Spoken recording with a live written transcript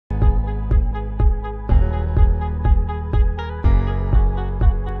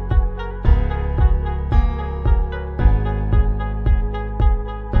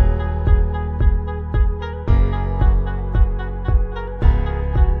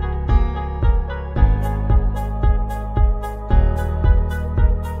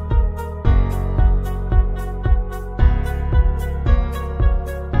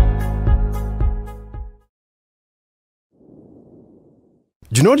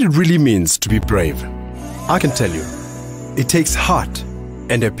Do you know what it really means to be brave? I can tell you. It takes heart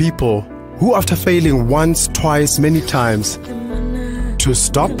and a people who, after failing once, twice, many times, to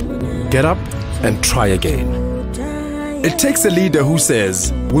stop, get up, and try again. It takes a leader who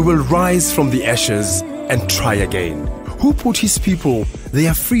says, we will rise from the ashes and try again. Who put his people,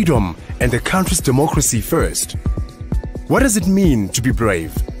 their freedom, and the country's democracy first. What does it mean to be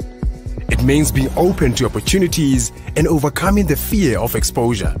brave? It means being open to opportunities and overcoming the fear of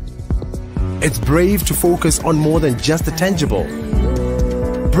exposure. It's brave to focus on more than just the tangible.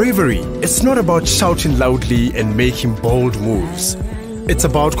 Bravery, it's not about shouting loudly and making bold moves. It's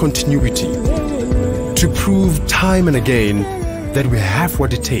about continuity. To prove time and again that we have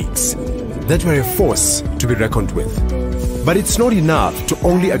what it takes, that we're a force to be reckoned with. But it's not enough to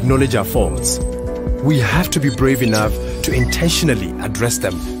only acknowledge our faults. We have to be brave enough to intentionally address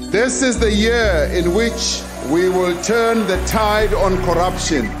them. This is the year in which we will turn the tide on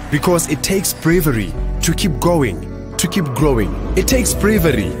corruption. Because it takes bravery to keep going, to keep growing. It takes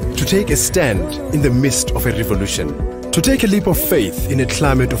bravery to take a stand in the midst of a revolution, to take a leap of faith in a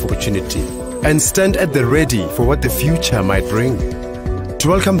climate of opportunity, and stand at the ready for what the future might bring. To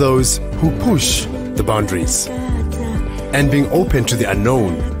welcome those who push the boundaries, and being open to the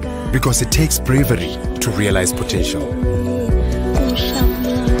unknown, because it takes bravery to realize potential.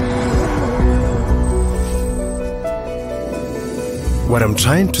 What I'm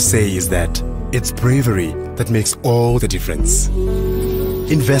trying to say is that it's bravery that makes all the difference.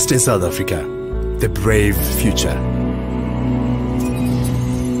 Invest in South Africa, the brave future.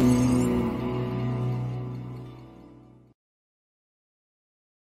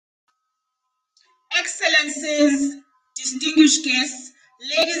 Excellencies, distinguished guests,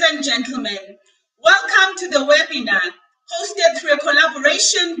 ladies and gentlemen, welcome to the webinar hosted through a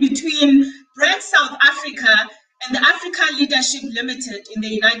collaboration between Brand South Africa and the African Leadership Limited in the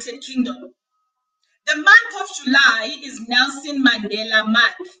United Kingdom. The month of July is Nelson Mandela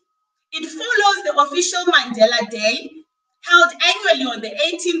Month. It follows the official Mandela Day, held annually on the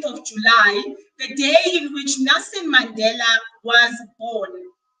 18th of July, the day in which Nelson Mandela was born.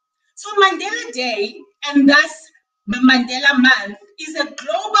 So Mandela Day, and thus the Mandela Month, is a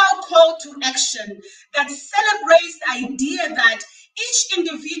global call to action that celebrates the idea that each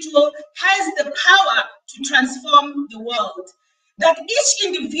individual has the power to transform the world, that each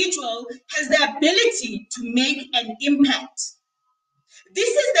individual has the ability to make an impact. This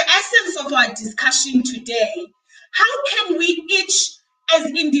is the essence of our discussion today. How can we each, as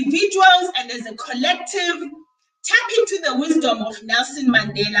individuals and as a collective, tap into the wisdom of Nelson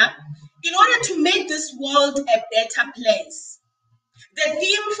Mandela in order to make this world a better place? The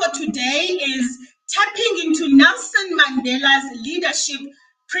theme for today is tapping into Nelson Mandela's leadership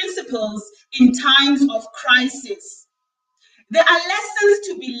principles in times of crisis. There are lessons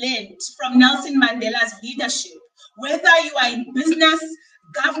to be learned from Nelson Mandela's leadership, whether you are in business,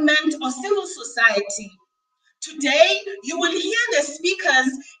 government, or civil society. Today, you will hear the speakers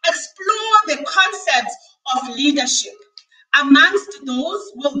explore the concepts of leadership. Amongst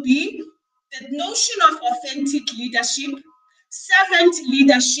those will be the notion of authentic leadership, servant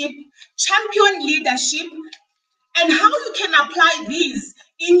leadership, champion leadership, and how you can apply these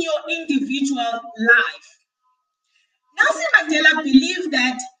in your individual life. Nelson Mandela believed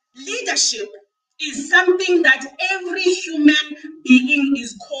that leadership is something that every human being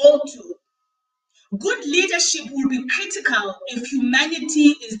is called to. Good leadership will be critical if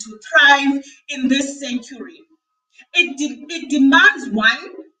humanity is to thrive in this century. It demands, one,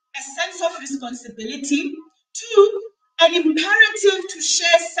 a sense of responsibility, two, an imperative to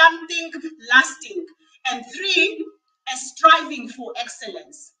share something lasting, and three, a striving for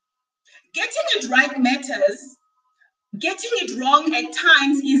excellence. Getting it right matters. Getting it wrong at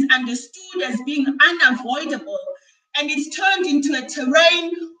times is understood as being unavoidable, and it's turned into a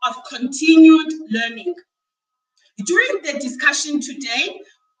terrain of continued learning. During the discussion today,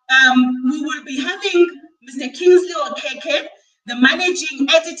 we will be having Mr. Kingsley Okeke, the managing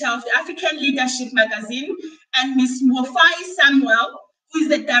editor of the African Leadership magazine, and Ms. Mofai Samuel, who is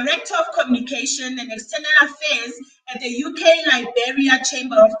the director of communication and external affairs at the UK Liberia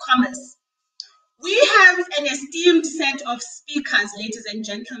Chamber of Commerce. We have an esteemed set of speakers, ladies and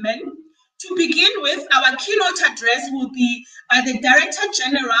gentlemen. To begin with, our keynote address will be by the Director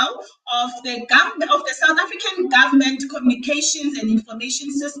General of the South African Government Communications and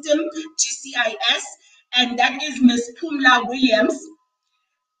Information System, GCIS, and that is Ms. Pumla Williams.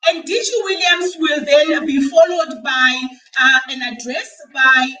 And DG Williams will then be followed by an address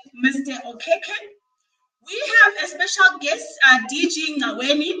by Mr. Okeke. We have a special guest, DG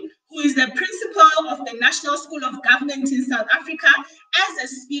Ngaweni, who is the principal of the National School of Government in South Africa, as a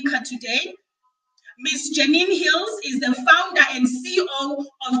speaker today. Ms. Janine Hills is the founder and CEO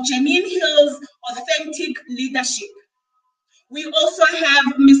of Janine Hills Authentic Leadership. We also have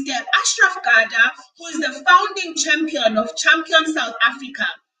Mr. Ashraf Gada, who is the founding champion of Champion South Africa.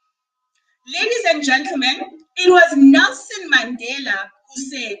 Ladies and gentlemen, it was Nelson Mandela who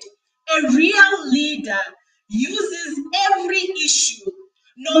said, "A real leader uses every issue,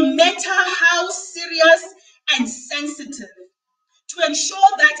 no matter how serious and sensitive, to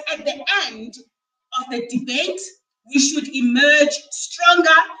ensure that at the end of the debate, we should emerge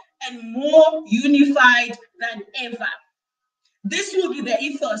stronger and more unified than ever." This will be the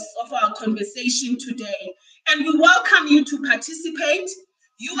ethos of our conversation today, and we welcome you to participate.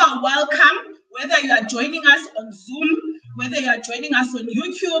 You are welcome, whether you are joining us on Zoom, whether you are joining us on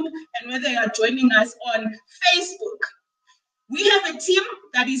YouTube, and whether you are joining us on Facebook. We have a team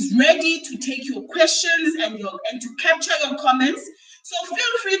that is ready to take your questions and to capture your comments. So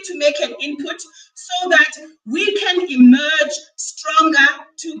feel free to make an input so that we can emerge stronger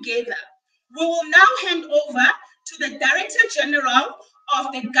together. We will now hand over to the Director General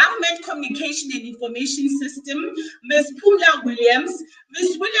of the Government Communication and Information System, Ms. Pumla Williams.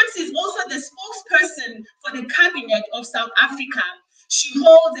 Ms. Williams is also the spokesperson for the Cabinet of South Africa. She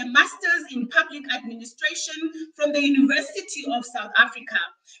holds a Master's in Public Administration from the University of South Africa.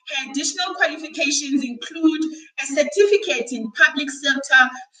 Her additional qualifications include a certificate in Public Sector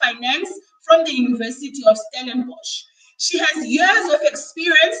Finance from the University of Stellenbosch. She has years of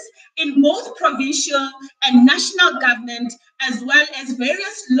experience in both provincial and national government, as well as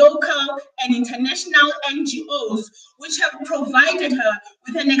various local and international NGOs, which have provided her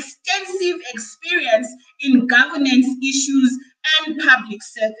with an extensive experience in governance issues and public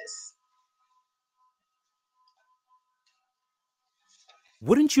service.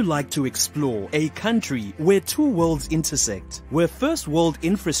 Wouldn't you like to explore a country where two worlds intersect, where first world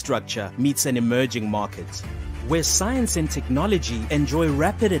infrastructure meets an emerging market, where science and technology enjoy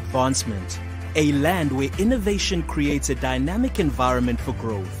rapid advancement, a land where innovation creates a dynamic environment for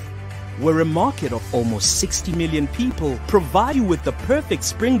growth, where a market of almost 60 million people provide you with the perfect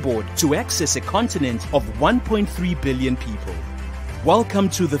springboard to access a continent of 1.3 billion people? Welcome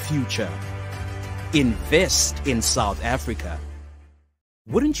to the future. Invest in South Africa.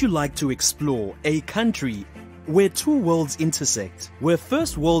 Wouldn't you like to explore a country where two worlds intersect, where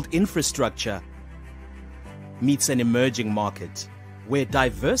first world infrastructure meets an emerging market, where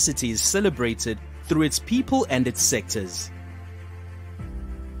diversity is celebrated through its people and its sectors,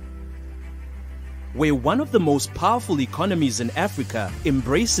 where one of the most powerful economies in Africa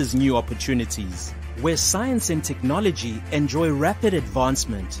embraces new opportunities, where science and technology enjoy rapid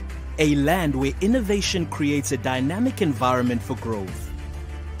advancement, a land where innovation creates a dynamic environment for growth?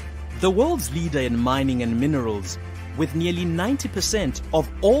 The world's leader in mining and minerals, with nearly 90% of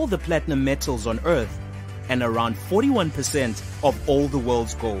all the platinum metals on Earth and around 41% of all the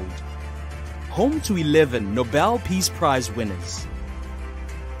world's gold. Home to 11 Nobel Peace Prize winners.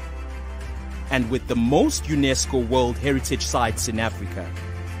 And with the most UNESCO World Heritage Sites in Africa.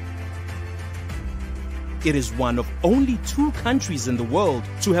 It is one of only 2 countries in the world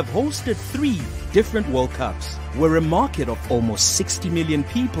to have hosted 3 different World Cups, where a market of almost 60 million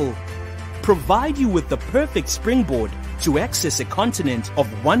people provide you with the perfect springboard to access a continent of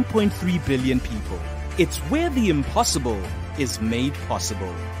 1.3 billion people. It's where the impossible is made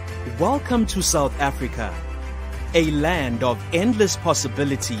possible. Welcome to South Africa, a land of endless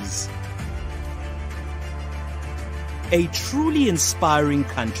possibilities, a truly inspiring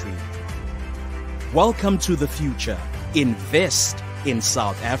country. Welcome to the future. Invest in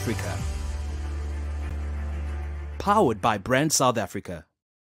South Africa. Powered by Brand South Africa.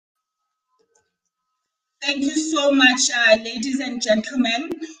 Thank you so much, ladies and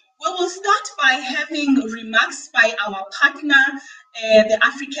gentlemen. We will start by having remarks by our partner, the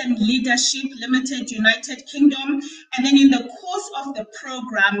African Leadership Limited, United Kingdom, and then in the course of the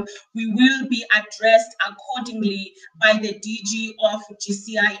program, we will be addressed accordingly by the DG of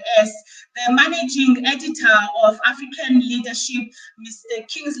GCIS. The managing editor of African Leadership, Mr.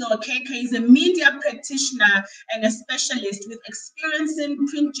 Kingsley Okeke, is a media practitioner and a specialist with experience in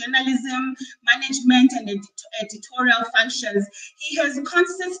print journalism, management, and editorial functions. He has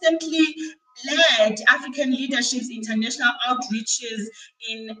consistently led African Leadership's international outreaches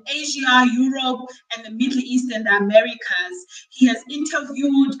in Asia, Europe, and the Middle East and the Americas. He has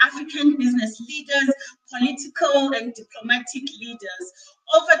interviewed African business leaders, political and diplomatic leaders.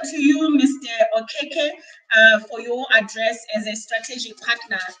 Over to you, Mr. Okeke, for your address as a strategic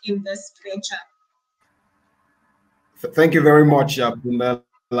partner in this venture. Thank you very much,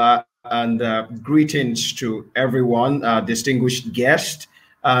 Pumela. greetings to everyone, distinguished guests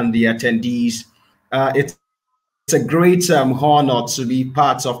and the attendees. It's a great honor to be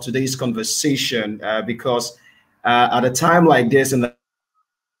part of today's conversation because at a time like this in the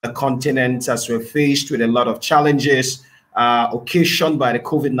continent, as we're faced with a lot of challenges occasioned by the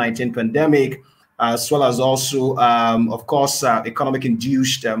COVID-19 pandemic, as well as also, of course,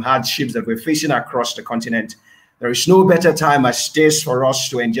 economic-induced hardships that we're facing across the continent. There is no better time as this for us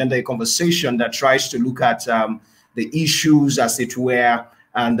to engender a conversation that tries to look at the issues, as it were,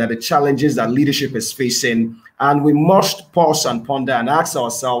 and the challenges that leadership is facing. And we must pause and ponder and ask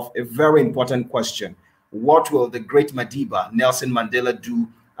ourselves a very important question. What will the great Madiba, Nelson Mandela, do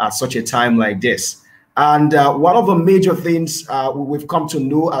at such a time like this? And one of the major things we've come to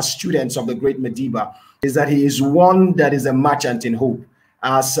know as students of the great Madiba is that he is one that is a merchant in hope.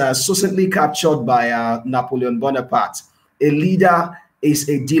 As succinctly captured by Napoleon Bonaparte, a leader is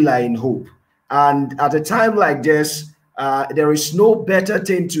a dealer in hope. And at a time like this, there is no better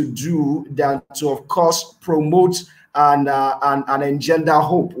thing to do than to, of course, promote and engender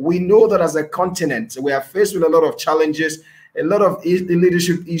hope. We know that as a continent, we are faced with a lot of challenges, a lot of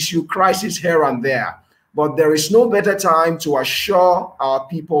leadership issue, crisis here and there. But there is no better time to assure our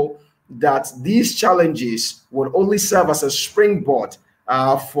people that these challenges will only serve as a springboard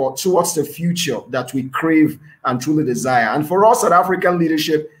towards the future that we crave and truly desire. And for us at African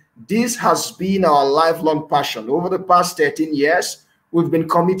Leadership, this has been our lifelong passion. Over the past 13 years, we've been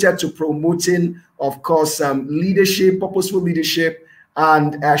committed to promoting, of course, leadership, purposeful leadership,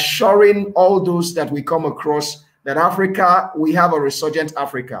 and assuring all those that we come across that Africa, we have a resurgent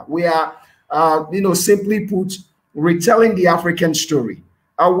Africa. We are, simply put, retelling the African story.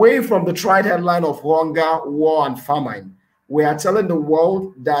 Away from the tried headline of hunger, war, and famine, we are telling the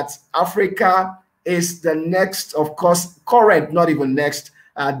world that Africa is the next, of course, current, not even next,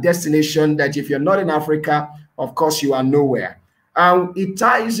 destination, that if you're not in Africa, of course, you are nowhere. It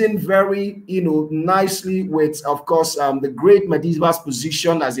ties in very, nicely with, of course, the great Madiba's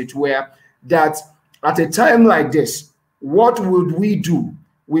position, as it were, that at a time like this, what would we do?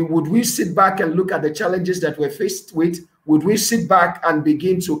 Would we sit back and look at the challenges that we're faced with? Would we sit back and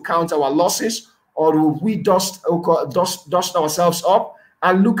begin to count our losses? Or would we dust ourselves up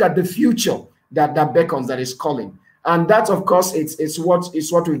and look at the future that beckons, that is calling? And that, of course, it's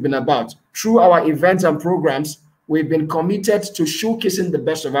what we've been about. Through our events and programs, we've been committed to showcasing the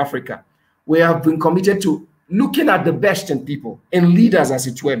best of Africa. We have been committed to looking at the best in people, in leaders, as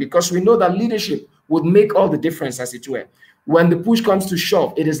it were, because we know that leadership would make all the difference, as it were. When the push comes to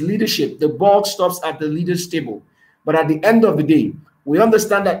shove, it is leadership. The ball stops at the leader's table. But at the end of the day, we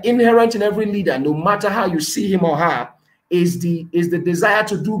understand that inherent in every leader, no matter how you see him or her, is the desire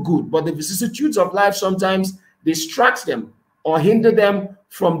to do good. But the vicissitudes of life sometimes distract them or hinder them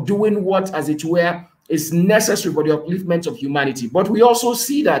from doing what, as it were, is necessary for the upliftment of humanity. But we also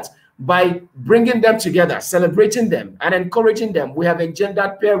see that by bringing them together, celebrating them, and encouraging them, we have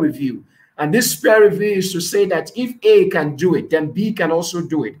engendered peer review. And this peer review is to say that if A can do it, then B can also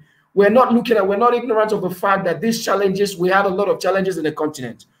do it. We're not ignorant of the fact that these challenges, we have a lot of challenges in the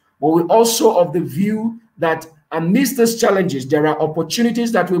continent, but we're also of the view that amidst these challenges, there are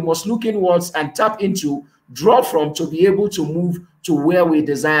opportunities that we must look inwards and tap into, draw from, to be able to move to where we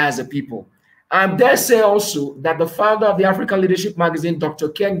desire as a people. I dare say also that the founder of the African Leadership magazine, Dr.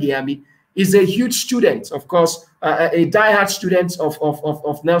 Ken Giambi, is a huge student, of course, a diehard student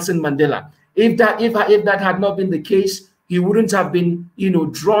of Nelson Mandela. If that had not been the case, he wouldn't have been,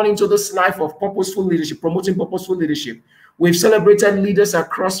 drawn into this life of purposeful leadership, promoting purposeful leadership. We've celebrated leaders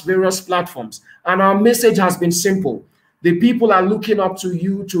across various platforms, and our message has been simple. The people are looking up to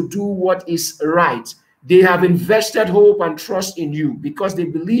you to do what is right. They have invested hope and trust in you because they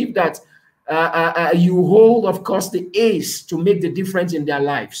believe that you hold, of course, the ace to make the difference in their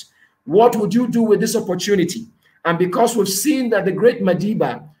lives. What would you do with this opportunity? And because we've seen that the great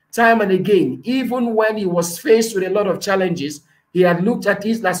Madiba, time and again, even when he was faced with a lot of challenges, he had looked at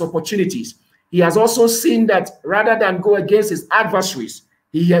these as opportunities. He has also seen that rather than go against his adversaries,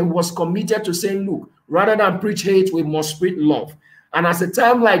 he was committed to saying, look, rather than preach hate, we must spread love. And at a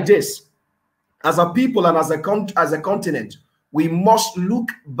time like this, as a people and as a continent, we must look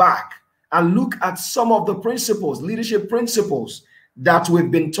back and look at some of the principles, leadership principles that we've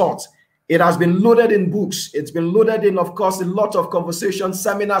been taught. It has been loaded in books. It's been loaded in, of course, a lot of conversations,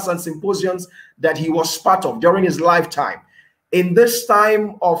 seminars, and symposiums that he was part of during his lifetime. In this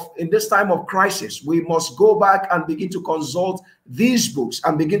time of crisis, we must go back and begin to consult these books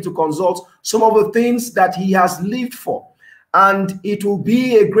and begin to consult some of the things that he has lived for. And it will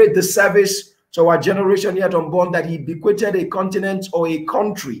be a great disservice to our generation yet unborn that he bequeathed a continent or a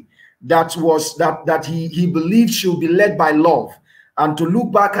country that he believed should be led by love, and to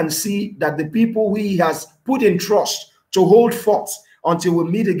look back and see that the people he has put in trust to hold forth until we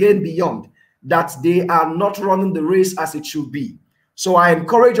meet again beyond, that they are not running the race as it should be. So I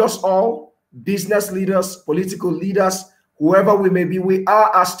encourage us all, business leaders, political leaders, whoever we may be, we are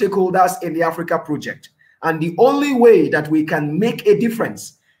our stakeholders in the Africa project. And the only way that we can make a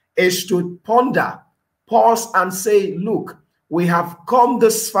difference is to ponder, pause, and say, look, we have come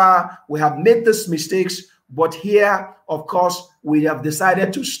this far, we have made these mistakes, but here, of course, we have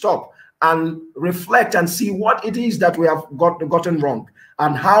decided to stop and reflect and see what it is that we have gotten wrong,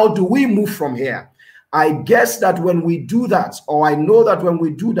 and how do we move from here. I guess that when we do that, or I know that when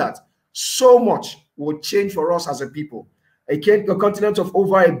we do that, so much will change for us as a people. A continent of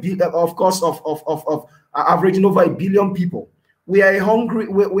over a billion, of course, of averaging over 1 billion people. We are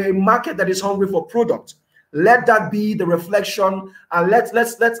we're a market that is hungry for product. Let that be the reflection, and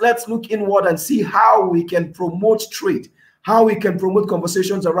let's look inward and see how we can promote trade, how we can promote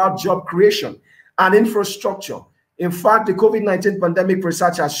conversations around job creation and infrastructure. In fact, the COVID-19 pandemic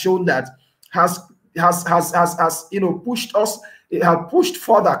research has shown that has pushed us. It has pushed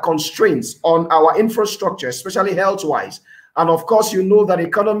further constraints on our infrastructure, especially health-wise. And of course, you know that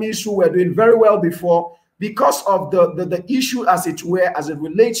economies who were doing very well before, because of the issue, as it were, as it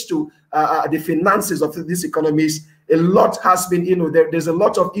relates to the finances of these economies, a lot has been, there's a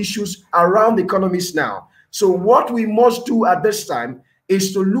lot of issues around economies now. So what we must do at this time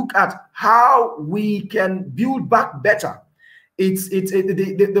is to look at how we can build back better.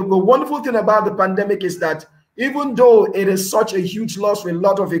 The wonderful thing about the pandemic is that even though it is such a huge loss for a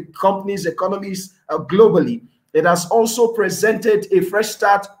lot of companies, economies globally, it has also presented a fresh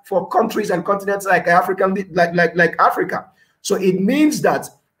start for countries and continents like Africa. So it means that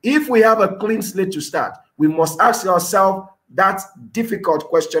if we have a clean slate to start, we must ask ourselves that difficult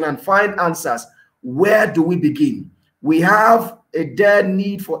question and find answers. Where do we begin? We have a dire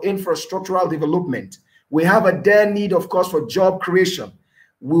need for infrastructural development. We have a dire need, of course, for job creation.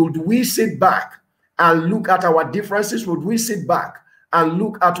 Would we sit back and look at our differences? Would we sit back and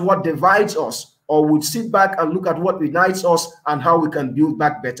look at what divides us? Or would sit back and look at what unites us and how we can build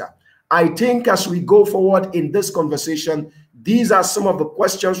back better? I think as we go forward in this conversation, these are some of the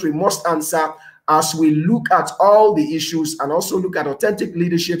questions we must answer as we look at all the issues and also look at authentic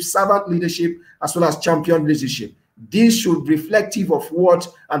leadership, servant leadership, as well as champion leadership. These should be reflective of what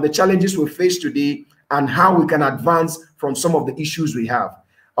and the challenges we face today and how we can advance from some of the issues we have.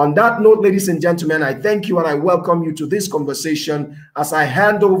 On that note, ladies and gentlemen, I thank you and I welcome you to this conversation as I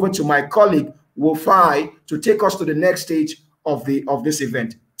hand over to my colleague, Wofai, to take us to the next stage of this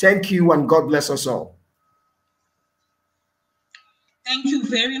event. Thank you and God bless us all. Thank you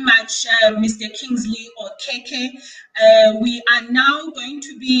very much, Mr. Kingsley Okeke. We are now going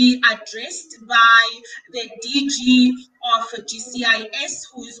to be addressed by the DG of GCIS,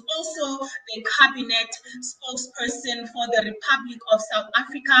 who is also the cabinet spokesperson for the Republic of South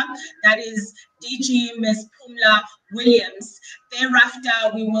Africa, that is DG Ms. Pumla Williams.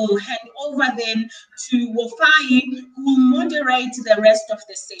 Thereafter, we will hand over then to Wofai, who will moderate the rest of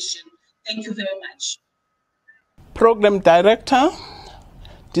the session. Thank you very much. Program Director,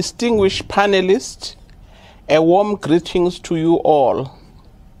 distinguished panelists, a warm greetings to you all.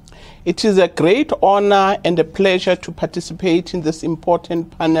 It is a great honor and a pleasure to participate in this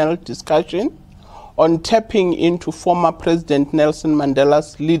important panel discussion on tapping into former President Nelson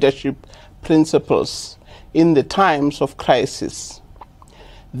Mandela's leadership principles in the times of crisis.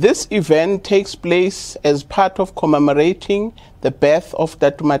 This event takes place as part of commemorating the birth of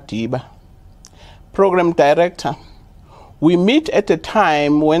Datu Madiba. Program Director, we meet at a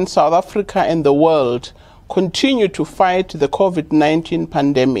time when South Africa and the world continue to fight the COVID-19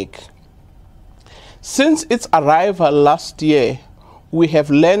 pandemic. Since its arrival last year, we have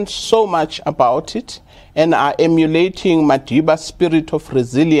learned so much about it and are emulating Madiba's spirit of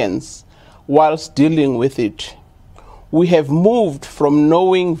resilience whilst dealing with it. We have moved from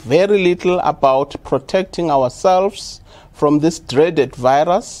knowing very little about protecting ourselves from this dreaded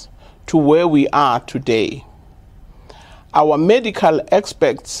virus to where we are today. Our medical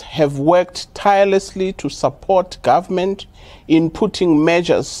experts have worked tirelessly to support government in putting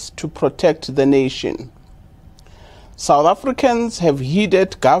measures to protect the nation. South Africans have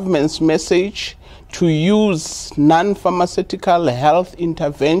heeded government's message to use non-pharmaceutical health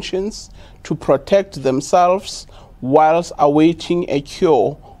interventions to protect themselves whilst awaiting a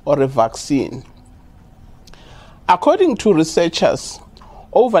cure or a vaccine. According to researchers,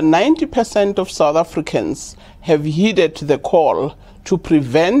 over 90% of South Africans have heeded the call to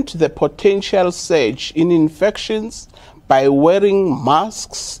prevent the potential surge in infections by wearing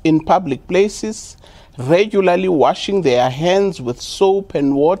masks in public places, regularly washing their hands with soap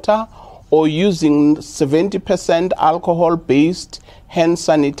and water, or using 70% alcohol-based hand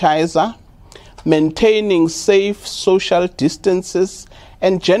sanitizer, maintaining safe social distances,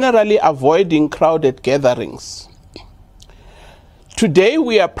 and generally avoiding crowded gatherings. Today,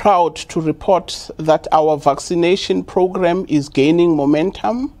 we are proud to report that our vaccination program is gaining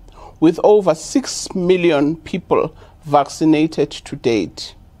momentum, with over 6 million people vaccinated to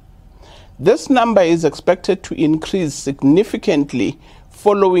date. This number is expected to increase significantly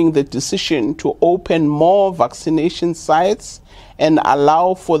following the decision to open more vaccination sites and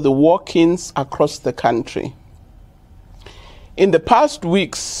allow for the walk-ins across the country. In the past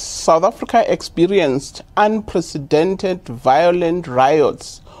weeks, South Africa experienced unprecedented violent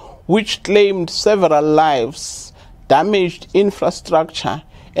riots which claimed several lives, damaged infrastructure,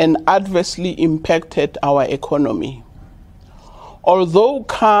 and adversely impacted our economy. Although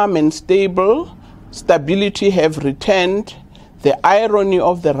calm and stability have returned, the irony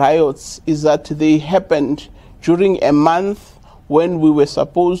of the riots is that they happened during a month when we were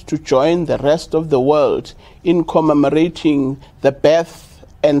supposed to join the rest of the world in commemorating the birth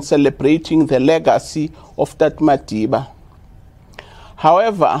and celebrating the legacy of that Madiba.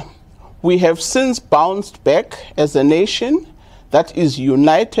 However, we have since bounced back as a nation that is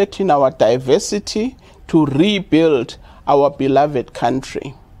united in our diversity to rebuild our beloved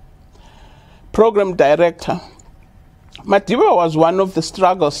country. Program Director, Madiba was one of the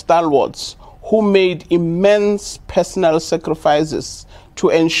struggle stalwarts who made immense personal sacrifices to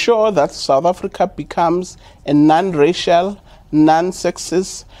ensure that South Africa becomes a non-racial,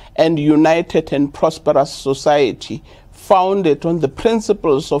 non-sexist, and united and prosperous society founded on the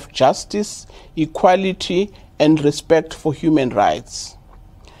principles of justice, equality, and respect for human rights.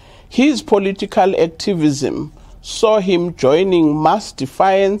 His political activism saw him joining mass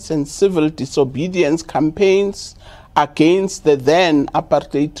defiance and civil disobedience campaigns against the then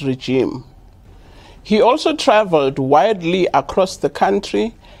apartheid regime. He also traveled widely across the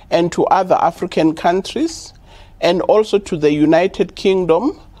country and to other African countries, and also to the United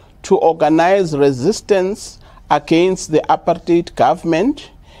Kingdom, to organize resistance against the apartheid government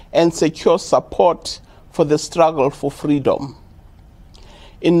and secure support for the struggle for freedom.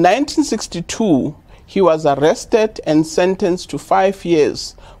 In 1962, he was arrested and sentenced to 5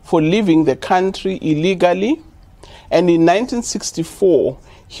 years for leaving the country illegally, and in 1964,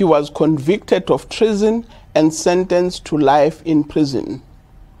 he was convicted of treason and sentenced to life in prison.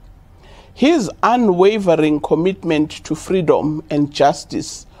 His unwavering commitment to freedom and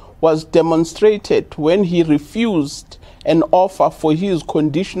justice was demonstrated when he refused an offer for his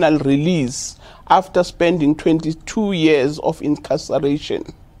conditional release after spending 22 years of incarceration.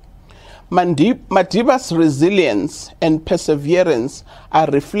 Madiba's resilience and perseverance are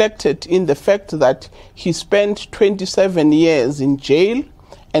reflected in the fact that he spent 27 years in jail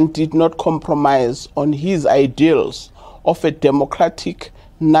and did not compromise on his ideals of a democratic,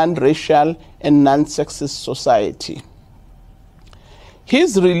 non-racial, and non-sexist society.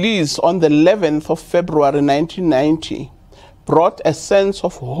 His release on the 11th of February 1990 brought a sense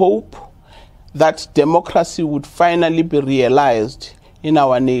of hope that democracy would finally be realized in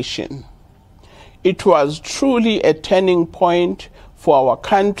our nation. It was truly a turning point for our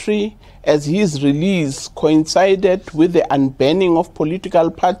country, as his release coincided with the unbanning of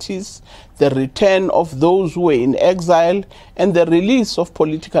political parties, the return of those who were in exile, and the release of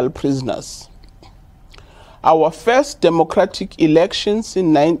political prisoners. Our first democratic elections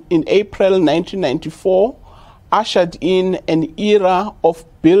in April 1994 ushered in an era of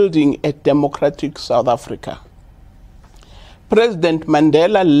building a democratic South Africa. President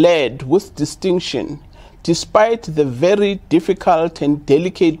Mandela led with distinction despite the very difficult and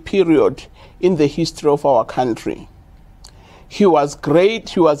delicate period in the history of our country. He was a great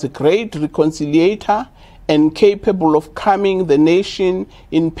reconciliator and capable of calming the nation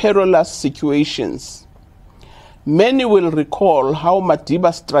in perilous situations. Many will recall how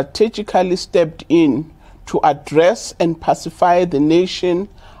Madiba strategically stepped in to address and pacify the nation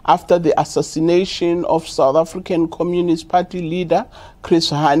after the assassination of South African Communist Party leader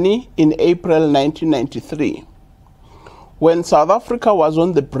Chris Hani in April 1993. When South Africa was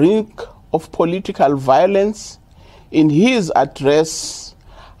on the brink of political violence, in his address,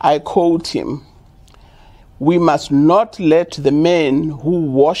 I quote him, "We must not let the men who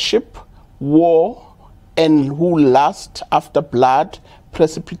worship war and who lust after blood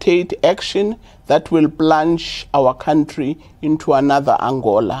precipitate action that will plunge our country into another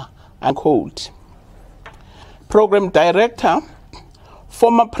Angola," unquote. Program Director,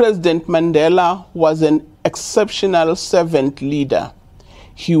 former President Mandela was an exceptional servant leader.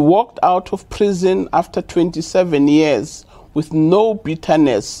 He walked out of prison after 27 years with no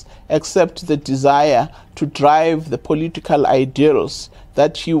bitterness except the desire to drive the political ideals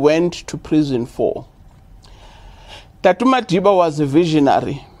that he went to prison for. Tatu Madiba was a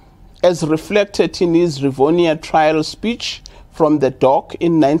visionary, as reflected in his Rivonia trial speech from the dock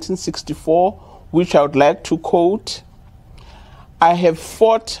in 1964, which I would like to quote. "I have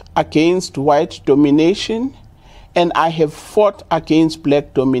fought against white domination, and I have fought against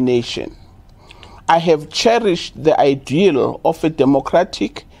black domination. I have cherished the ideal of a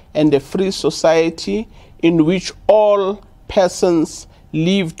democratic and a free society in which all persons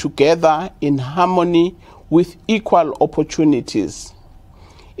live together in harmony with equal opportunities.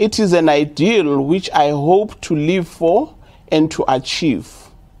 It is an ideal which I hope to live for and to achieve.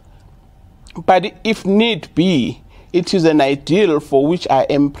 But if need be, it is an ideal for which I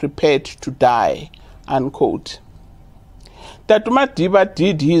am prepared to die," unquote. Tatu Madiba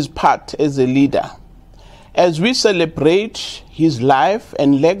did his part as a leader. As we celebrate his life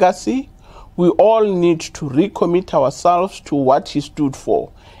and legacy, we all need to recommit ourselves to what he stood for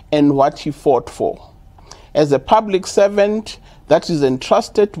and what he fought for. As a public servant that is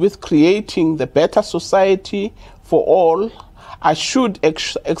entrusted with creating the better society for all, I should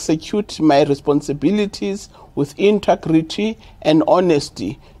execute my responsibilities with integrity and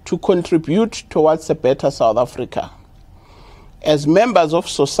honesty to contribute towards a better South Africa. As members of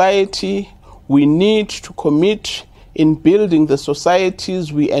society, we need to commit in building the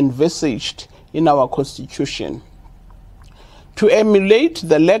societies we envisaged in our Constitution. To emulate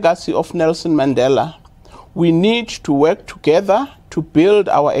the legacy of Nelson Mandela, we need to work together to build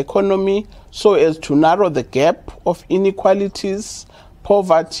our economy so as to narrow the gap of inequalities,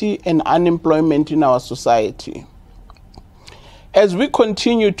 poverty, and unemployment in our society. As we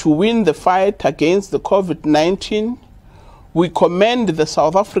continue to win the fight against the COVID-19, we commend the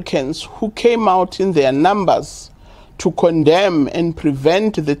South Africans who came out in their numbers to condemn and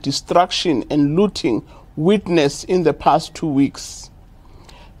prevent the destruction and looting witnessed in the past 2 weeks.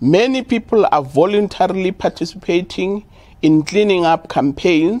 Many people are voluntarily participating in cleaning up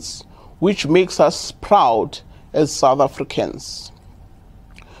campaigns, which makes us proud as South Africans.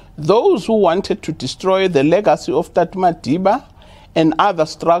 Those who wanted to destroy the legacy of Tatu Madiba and other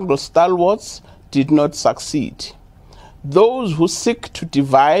struggle stalwarts did not succeed. Those who seek to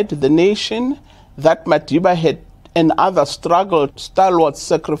divide the nation that Madiba had and other struggle stalwarts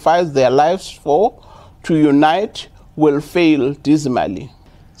sacrificed their lives for to unite will fail dismally.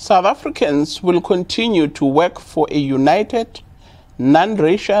 South Africans will continue to work for a united,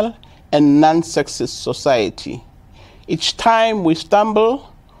 non-racial, and non-sexist society. Each time we stumble,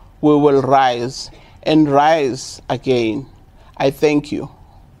 we will rise and rise again. I thank you.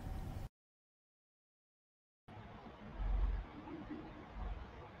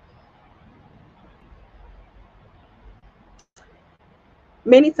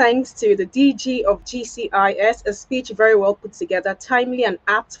 Many thanks to the DG of GCIS, a speech very well put together, timely and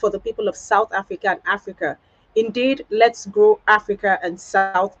apt for the people of South Africa and Africa. Indeed, let's grow Africa and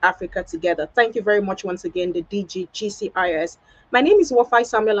South Africa together. Thank you very much once again, the DG GCIS. My name is Wafai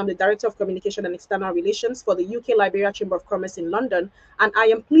Samuel. I'm the Director of Communication and External Relations for the UK Liberia Chamber of Commerce in London, and I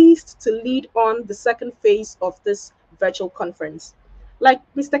am pleased to lead on the second phase of this virtual conference. Like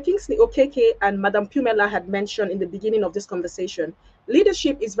Mr. Kingsley Okeke and Madam Pumela had mentioned in the beginning of this conversation,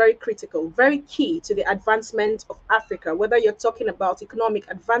 leadership is very critical, very key to the advancement of Africa, whether you're talking about economic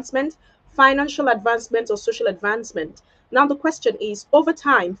advancement, financial advancement, or social advancement. Now, the question is, over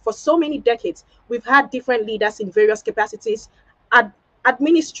time, for so many decades, we've had different leaders in various capacities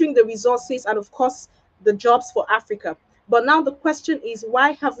administering the resources and, of course, the jobs for Africa. But now the question is,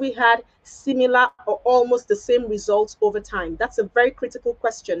 why have we had similar or almost the same results over time? That's a very critical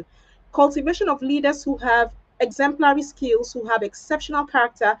question. Cultivation of leaders who have exemplary skills, who have exceptional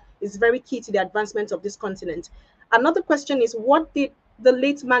character, is very key to the advancement of this continent. Another question is, what did the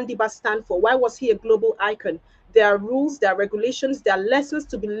late Madiba stand for? Why was he a global icon? There are rules, there are regulations, there are lessons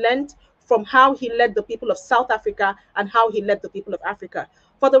to be learned from how he led the people of South Africa and how he led the people of Africa.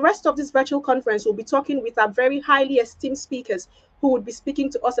 For the rest of this virtual conference, we'll be talking with our very highly esteemed speakers who would be speaking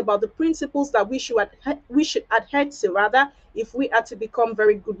to us about the principles that we should adhere to, rather, if we are to become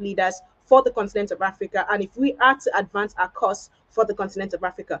very good leaders for the continent of Africa, and if we are to advance our cause for the continent of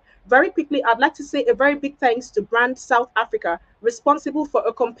Africa. Very quickly, I'd like to say a very big thanks to Brand South Africa, responsible for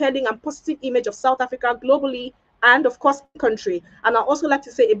a compelling and positive image of South Africa globally and, of course, country. And I'd also like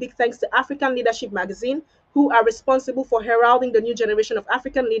to say a big thanks to African Leadership Magazine, who are responsible for heralding the new generation of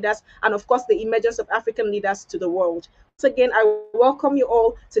African leaders and, of course, the emergence of African leaders to the world. Once again, I welcome you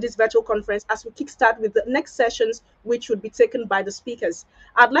all to this virtual conference as we kickstart with the next sessions, which would be taken by the speakers.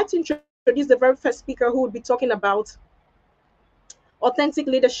 I'd like to introduce the very first speaker, who will be talking about authentic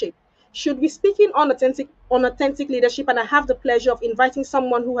leadership. Should we speaking on authentic leadership, and I have the pleasure of inviting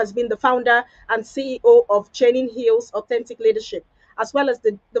someone who has been the founder and CEO of Janine Hill's Authentic Leadership, as well as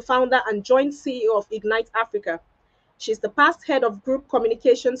the founder and joint CEO of Ignite Africa. She's the past head of group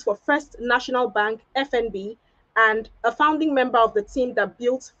communications for First National Bank, FNB, and a founding member of the team that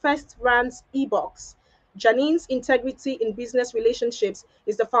built First Rand's eBox. Janine's integrity in business relationships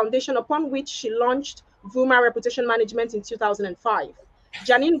is the foundation upon which she launched Vuma Reputation Management in 2005.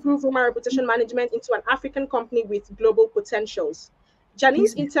 Janine grew Vuma Reputation Management into an African company with global potentials.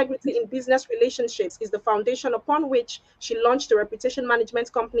 Janine's integrity in business relationships is the foundation upon which she launched the Reputation Management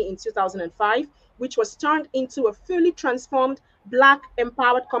Company in 2005, which was turned into a fully transformed Black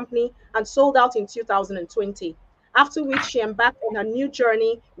empowered company and sold out in 2020, after which she embarked on her new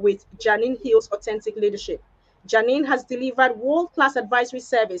journey with Janine Hill's Authentic Leadership. Janine has delivered world-class advisory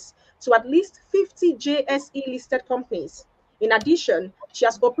service to at least 50 JSE-listed companies. In addition, she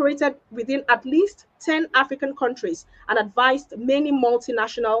has operated within at least 10 African countries and advised many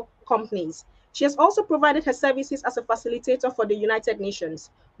multinational companies. She has also provided her services as a facilitator for the United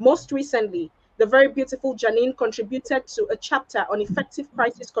Nations. Most recently, the very beautiful Janine contributed to a chapter on effective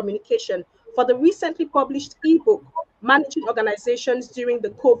crisis communication for the recently published ebook, Managing Organizations During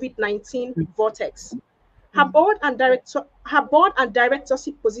the COVID-19 Vortex. Her board and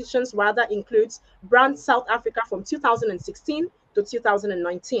directorship positions includes Brand South Africa from 2016 to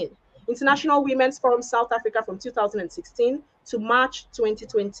 2019, International Women's Forum South Africa from 2016 to March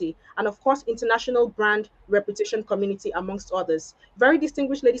 2020, and of course, International Brand Reputation Community, amongst others. Very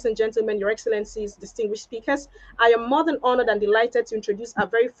distinguished ladies and gentlemen, Your Excellencies, distinguished speakers, I am more than honored and delighted to introduce our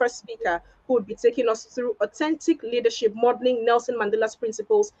very first speaker, who will be taking us through authentic leadership, modeling Nelson Mandela's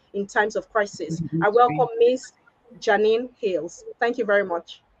principles in times of crisis. I welcome Ms. Janine Hills. Thank you very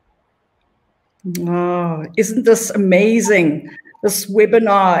much. Oh, isn't this amazing? This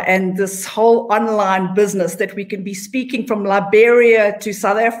webinar and this whole online business that we can be speaking from Liberia to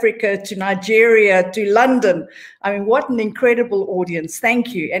South Africa to Nigeria to London. I mean, what an incredible audience.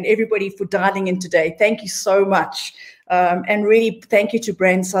 Thank you. And everybody for dialing in today. Thank you so much. And really thank you to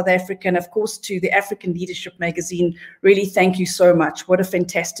Brand South Africa and of course to the African Leadership magazine. Really thank you so much. What a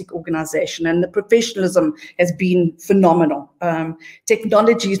fantastic organization, and the professionalism has been phenomenal.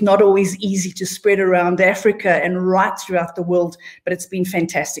 Technology is not always easy to spread around Africa and right throughout the world, but it's been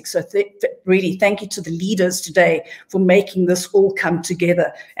fantastic. So really thank you to the leaders today for making this all come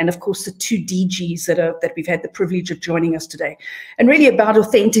together. And of course the two DGs that we've had the privilege of joining us today. And really about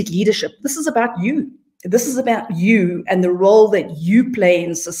authentic leadership. This is about you. This is about you and the role that you play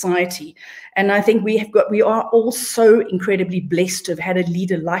in society. And I think we are all so incredibly blessed to have had a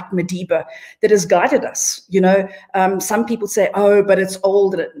leader like Madiba that has guided us. You know, some people say, oh, but it's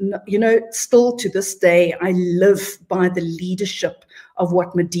old. You know, still to this day, I live by the leadership of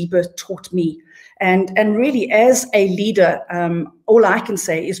what Madiba taught me. And really, as a leader, all I can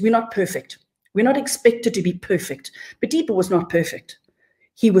say is we're not perfect. We're not expected to be perfect. Madiba was not perfect.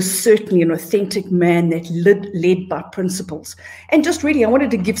 He was certainly an authentic man that led by principles. And just really, I wanted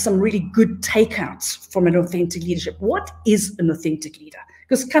to give some really good takeouts from an authentic leadership. What is an authentic leader?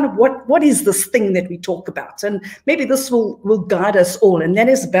 Because kind of what is this thing that we talk about? And maybe this will guide us all. And that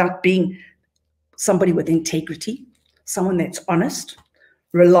is about being somebody with integrity, someone that's honest,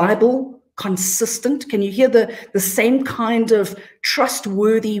 reliable, consistent. Can you hear the same kind of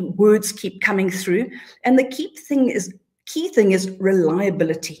trustworthy words keep coming through? And the key thing is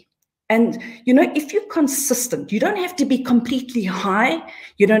reliability. And, you know, if you're consistent, you don't have to be completely high.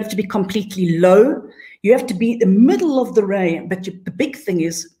 You don't have to be completely low. You have to be the middle of the range. But the big thing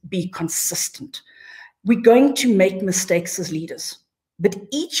is be consistent. We're going to make mistakes as leaders, but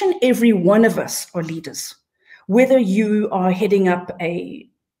each and every one of us are leaders. Whether you are heading up a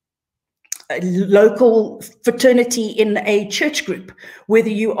local fraternity in a church group, whether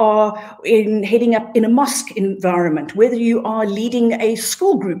you are heading up in a mosque environment, whether you are leading a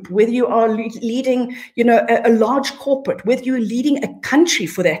school group, whether you are leading, you know, a large corporate, whether you're leading a country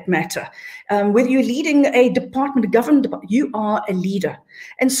for that matter, whether you're leading a department, a government department, you are a leader.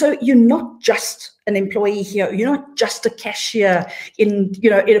 And so you're not just an employee here. You're not just a cashier in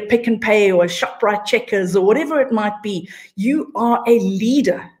a Pick and Pay or a ShopRite Checkers or whatever it might be. You are a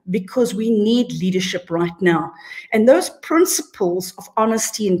leader, because we need leadership right now. And those principles of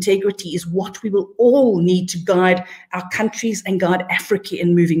honesty, integrity is what we will all need to guide our countries and guide Africa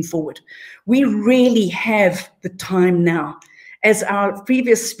in moving forward. We really have the time now. As our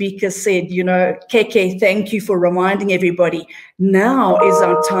previous speaker said, Keke, thank you for reminding everybody, now is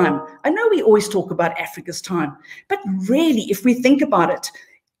our time. I know we always talk about Africa's time, but really, if we think about it,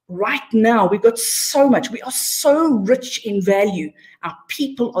 right now, we've got so much. We are so rich in value. Our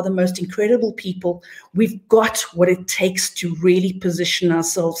people are the most incredible people. We've got what it takes to really position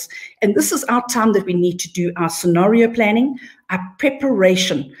ourselves. And this is our time that we need to do our scenario planning, our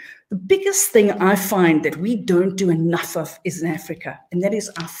preparation. The biggest thing I find that we don't do enough of is in Africa, and that is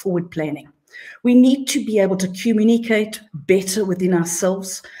our forward planning. We need to be able to communicate better within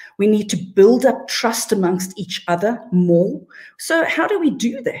ourselves. We need to build up trust amongst each other more. So how do we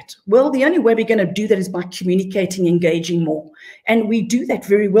do that? Well, the only way we're going to do that is by communicating, engaging more. And we do that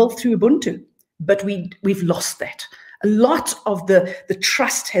very well through Ubuntu, but we've lost that. A lot of the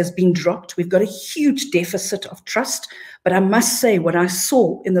trust has been dropped. We've got a huge deficit of trust. But I must say, what I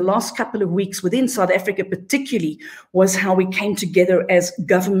saw in the last couple of weeks within South Africa particularly was how we came together as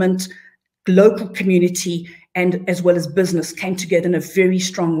government, local community, and as well as business came together in a very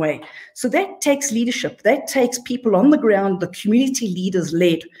strong way. So that takes leadership. That takes people on the ground, the community leaders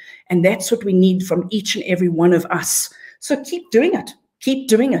led. And that's what we need from each and every one of us. So keep doing it. Keep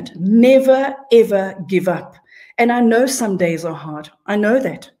doing it. Never, ever give up. And I know some days are hard. I know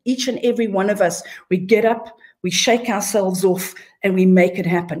that. Each and every one of us, we get up, we shake ourselves off, and we make it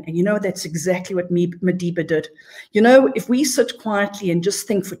happen. And that's exactly what Madiba did. If we sit quietly and just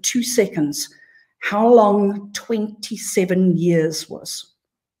think for 2 seconds, how long 27 years was.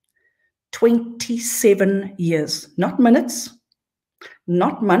 27 years, not minutes,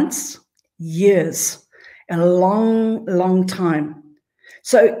 not months, years, a long, long time.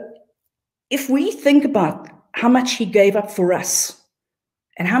 So if we think about how much he gave up for us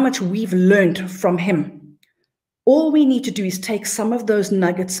and how much we've learned from him, all we need to do is take some of those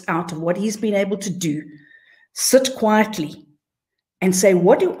nuggets out of what he's been able to do, sit quietly and say,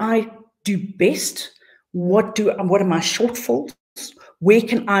 what do I do best? What are my shortfalls? Where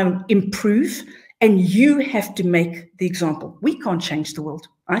can I improve? And you have to make the example. We can't change the world.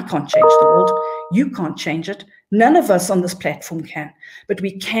 I can't change the world. You can't change it. None of us on this platform can, but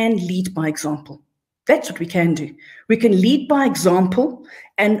we can lead by example. That's what we can do. We can lead by example,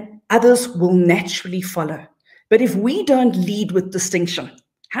 and others will naturally follow. But if we don't lead with distinction,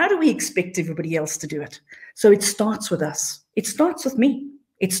 how do we expect everybody else to do it? So it starts with us. It starts with me.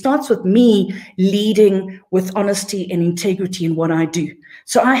 It starts with me leading with honesty and integrity in what I do.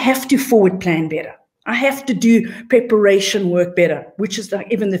 So I have to forward plan better. I have to do preparation work better, which is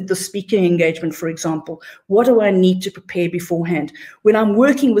like even the speaking engagement, for example. What do I need to prepare beforehand? When I'm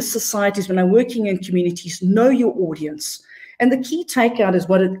working with societies, when I'm working in communities, know your audience. And the key takeout is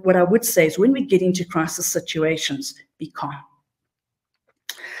what I would say is when we get into crisis situations, be calm.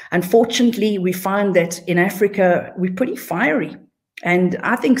 Unfortunately, we find that in Africa, we're pretty fiery. And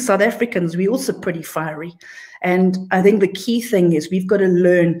I think South Africans, we're also pretty fiery. And I think the key thing is we've got to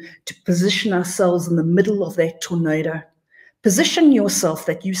learn to position ourselves in the middle of that tornado. Position yourself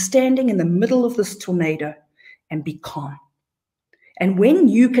that you're standing in the middle of this tornado and be calm. And when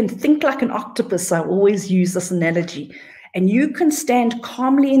you can think like an octopus, I always use this analogy, and you can stand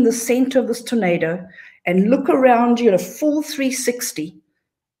calmly in the center of this tornado and look around you at a full 360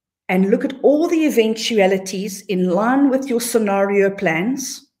 and look at all the eventualities in line with your scenario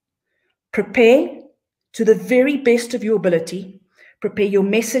plans, prepare to the very best of your ability, prepare your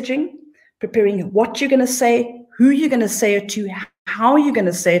messaging, preparing what you're going to say, who you're going to say it to, how you're going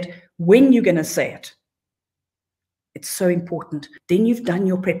to say it, when you're going to say it. It's so important. Then you've done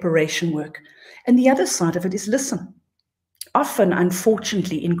your preparation work. And the other side of it is listen. Often,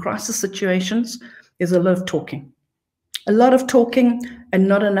 unfortunately, in crisis situations, there's a lot of talking. A lot of talking and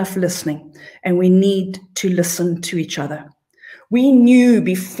not enough listening. And we need to listen to each other. We knew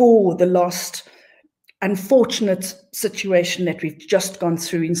before the last unfortunate situation that we've just gone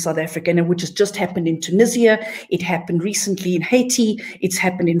through in South Africa, and which has just happened in Tunisia. It happened recently in Haiti. It's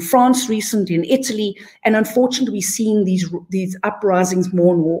happened in France recently, in Italy. And unfortunately, we're seeing these uprisings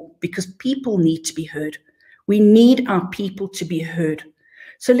more and more because people need to be heard. We need our people to be heard.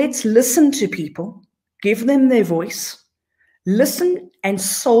 So let's listen to people, give them their voice, listen and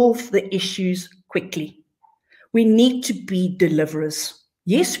solve the issues quickly. We need to be deliverers.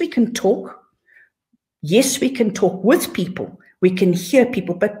 Yes, we can talk. Yes, we can talk with people. We can hear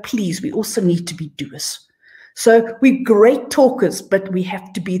people, but please, we also need to be doers. So we're great talkers, but we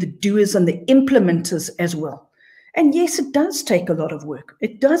have to be the doers and the implementers as well. And yes, it does take a lot of work.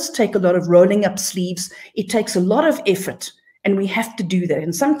 It does take a lot of rolling up sleeves. It takes a lot of effort, and we have to do that.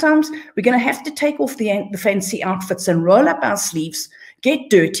 And sometimes we're going to have to take off the fancy outfits and roll up our sleeves, get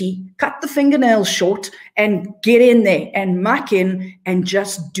dirty, cut the fingernails short, and get in there and muck in and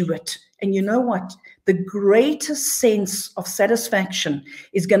just do it. And you know what? The greatest sense of satisfaction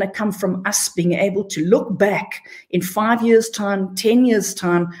is going to come from us being able to look back in 5 years' time, 10 years'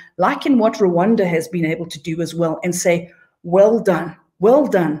 time, like in what Rwanda has been able to do as well, and say, well done, well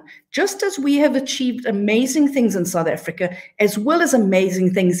done. Just as we have achieved amazing things in South Africa, as well as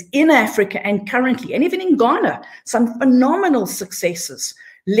amazing things in Africa and currently, and even in Ghana, some phenomenal successes.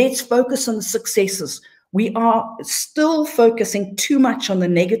 Let's focus on the successes. We are still focusing too much on the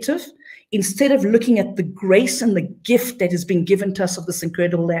negative, instead of looking at the grace and the gift that has been given to us of this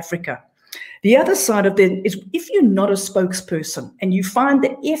incredible Africa. The other side of it is, if you're not a spokesperson and you find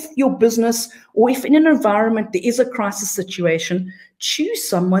that if your business or if in an environment there is a crisis situation, choose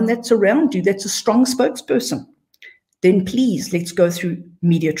someone that's around you that's a strong spokesperson. Then please, let's go through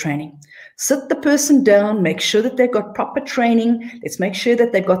media training. Sit the person down, make sure that they've got proper training. Let's make sure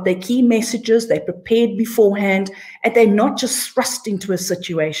that they've got their key messages, they're prepared beforehand, and they're not just thrust into a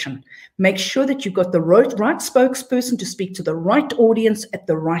situation. Make sure that you've got the right spokesperson to speak to the right audience at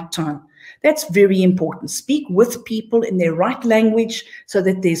the right time. That's very important. Speak with people in their right language so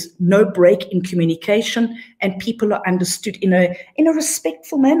that there's no break in communication and people are understood in a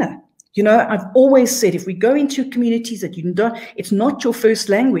respectful manner. You know, I've always said, if we go into communities that it's not your first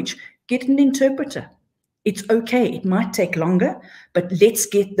language, get an interpreter. It's okay. It might take longer, but let's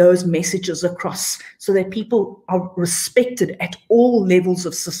get those messages across so that people are respected at all levels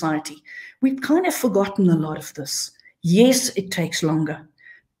of society. We've kind of forgotten a lot of this. Yes, it takes longer.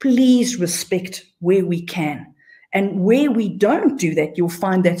 Please respect where we can. And where we don't do that, you'll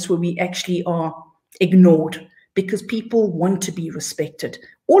find that's where we actually are ignored, because people want to be respected.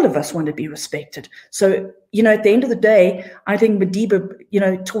 All of us want to be respected. So, you know, at the end of the day, I think Madiba, you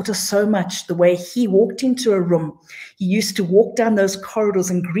know, taught us so much. The way he walked into a room, he used to walk down those corridors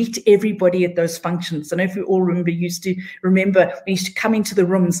and greet everybody at those functions. I don't know if you all remember, when he used to come into the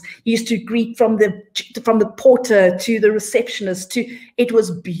rooms, he used to greet from the porter to the receptionist it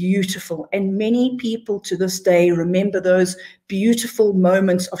was beautiful. And many people to this day remember those beautiful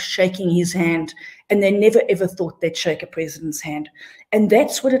moments of shaking his hand, and they never ever thought they'd shake a president's hand. And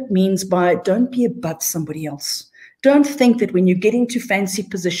that's what it means by don't be above somebody else. Don't think that when you get into fancy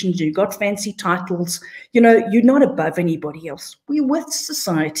positions, you've got fancy titles, you know, you're not above anybody else. We're with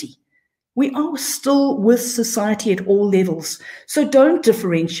society. We are still with society at all levels. So don't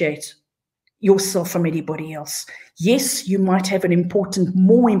differentiate yourself from anybody else. Yes, you might have an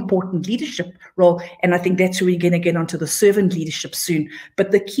more important leadership role, and I think that's where we're going to get onto the servant leadership soon.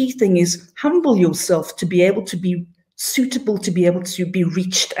 But the key thing is humble yourself to be able to be suitable, to be able to be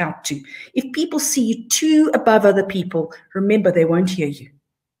reached out to. If people see you too above other people, remember, they won't hear you.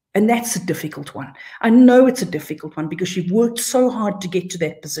 And that's a difficult one. I know it's a difficult one because you've worked so hard to get to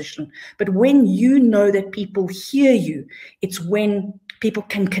that position. But when you know that people hear you, it's when people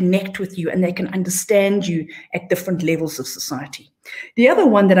can connect with you and they can understand you at different levels of society. The other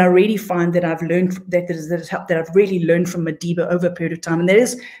one that I really find that I've learned, that I've really learned from Madiba over a period of time, and that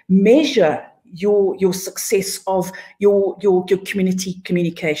is measure your success of your community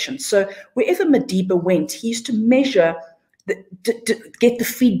communication. So wherever Madiba went, he used to measure to get the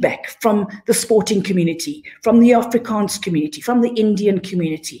feedback from the sporting community, from the Afrikaans community, from the Indian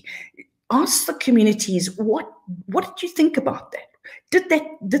community. Ask the communities, what did you think about that?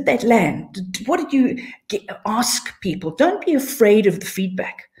 Did that land? What did you ask people? Don't be afraid of the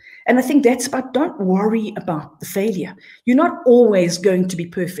feedback. And I think that's about, don't worry about the failure. You're not always going to be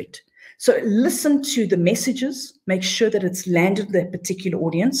perfect. So listen to the messages, make sure that it's landed with that particular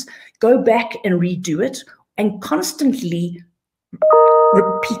audience, go back and redo it, and constantly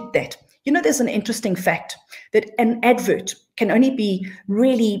repeat that. You know, there's an interesting fact that an advert can only be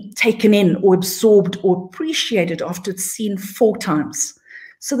really taken in or absorbed or appreciated after it's seen 4 times.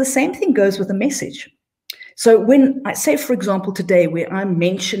 So the same thing goes with a message. So when I say, for example, today, where I'm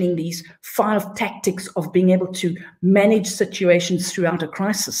mentioning these 5 tactics of being able to manage situations throughout a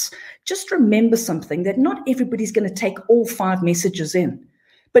crisis, just remember something, that not everybody's going to take all 5 messages in.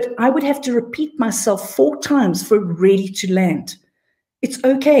 But I would have to repeat myself 4 times for it really to land. It's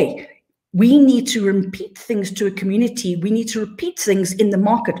okay. We need to repeat things to a community. We need to repeat things in the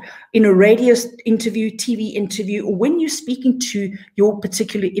market, in a radio interview, TV interview, or when you're speaking to your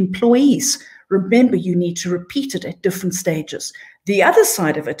particular employees. remember you need to repeat it at different stages. The other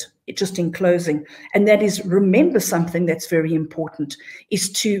side of it, just in closing, and that is, remember something that's very important,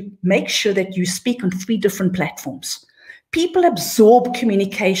 is to make sure that you speak on 3 different platforms. People absorb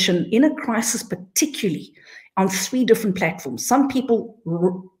communication in a crisis, particularly on 3 different platforms. Some people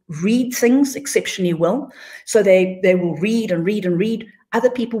read things exceptionally well, so they will read and read and read. Other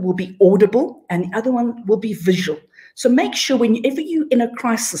people will be audible, and the other one will be visual. So make sure whenever you're in a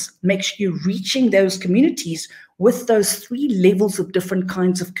crisis, make sure you're reaching those communities with those 3 levels of different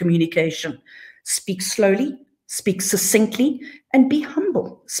kinds of communication. Speak slowly, speak succinctly, and be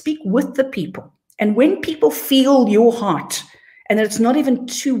humble. Speak with the people. And when people feel your heart, and that it's not even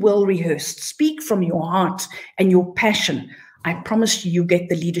too well rehearsed, speak from your heart and your passion, I promise you, you'll get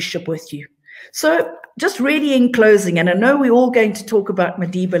the leadership with you. So just really in closing, and I know we're all going to talk about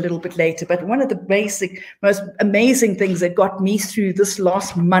Madiba a little bit later, but one of the most amazing things that got me through this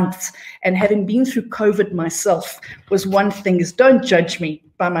last month, and having been through COVID myself, was one thing is, don't judge me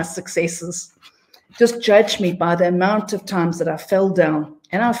by my successes. Just judge me by the amount of times that I fell down,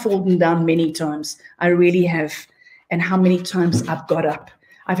 and I've fallen down many times. I really have. And how many times I've got up.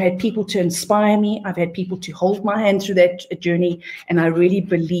 I've had people to inspire me. I've had people to hold my hand through that journey. And I really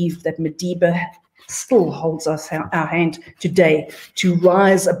believe that Madiba still holds our hand today to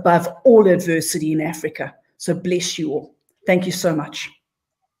rise above all adversity in Africa. So bless you all. Thank you so much.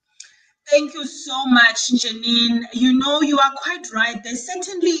 Thank you so much, Janine. You know, you are quite right. There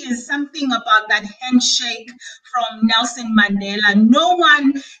certainly is something about that handshake from Nelson Mandela. No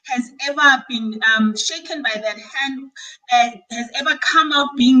one has ever been shaken by that hand and has ever come out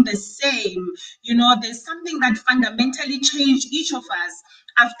being the same. You know, there's something that fundamentally changed each of us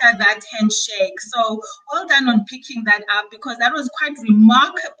after that handshake. So well done on picking that up, because that was quite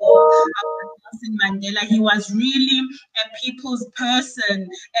remarkable about Nelson Mandela. He was really a people's person,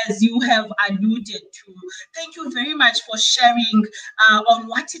 as you have alluded to. Thank you very much for sharing on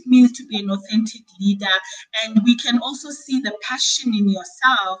what it means to be an authentic leader. And we can also see the passion in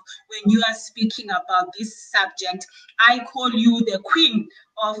yourself when you are speaking about this subject. I call you the queen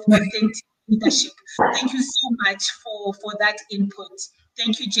of authentic leadership. Thank you so much for that input.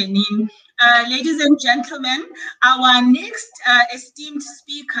 Thank you, Janine. Ladies and gentlemen, our next esteemed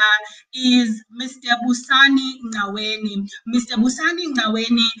speaker is Mr. Busani Ngqaweni. Mr. Busani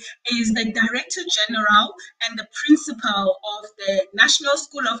Ngqaweni is the Director General and the Principal of the National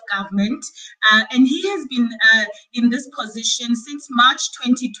School of Government, and he has been in this position since March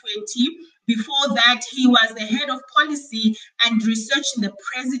 2020. Before that, he was the head of policy and research in the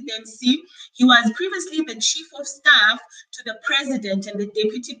presidency. He was previously the chief of staff to the president and the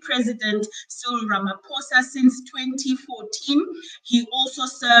deputy president, Cyril Ramaphosa, since 2014. He also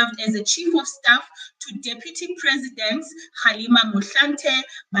served as a chief of staff to deputy presidents Halima Mohlante,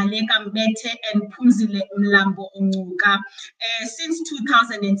 Baleka Mbete, and Phumzile Mlambo Ngcuka since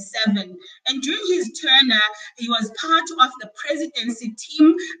 2007. And during his tenure, he was part of the presidency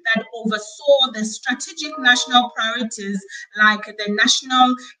team that oversaw the strategic national priorities like the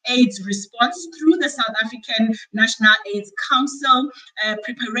National AIDS response through the South African National AIDS Council,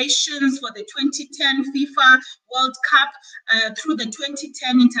 preparations for the 2010 FIFA World Cup through the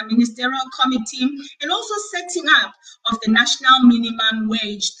 2010 Interministerial Committee, and also setting up of the national minimum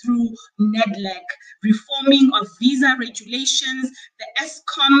wage through NEDLAC, reforming of visa regulations, the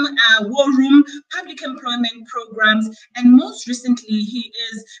ESCOM War Room, public employment programs, and most recently, he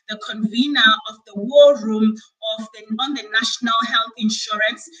is the convener of the War Room on the National Health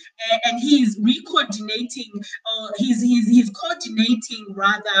Insurance, and he is coordinating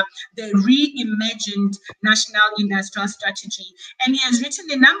rather the reimagined national industrial strategy. And he has written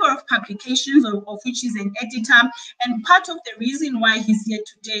a number of publications, of which he's an editor. And part of the reason why he's here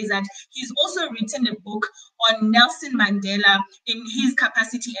today is that he's also written a book on Nelson Mandela in his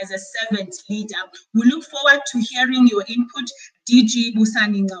capacity as a servant leader. We look forward to hearing your input, DG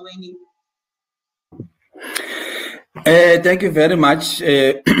Busani Ngqaweni. Thank you very much,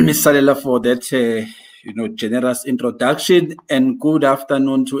 Ms. Salela, for that generous introduction, and good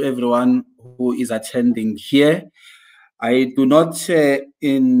afternoon to everyone who is attending here. I do not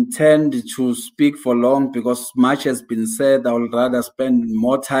intend to speak for long because much has been said. I would rather spend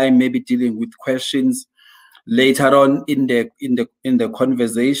more time maybe dealing with questions later on in the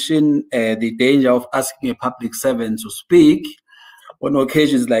conversation. The danger of asking a public servant to speak on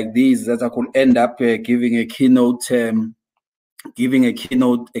occasions like these, that I could end up giving a keynote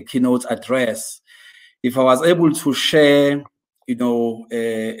address. If I was able to share,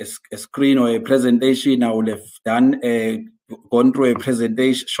 a screen or a presentation, I would have gone through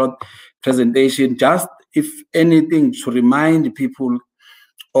a short presentation, just if anything to remind people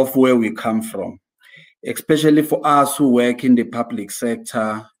of where we come from, especially for us who work in the public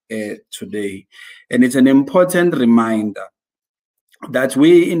sector today. And it's an important reminder that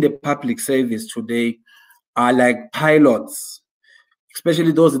we in the public service today are like pilots,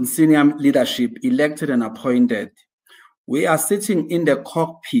 especially those in senior leadership, elected and appointed. We are sitting in the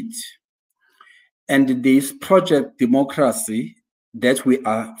cockpit, and this project democracy that we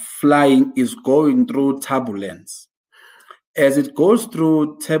are flying is going through turbulence. As it goes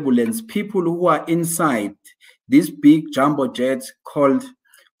through turbulence, people who are inside this big jumbo jet called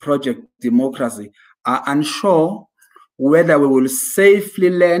Project Democracy are unsure whether we will safely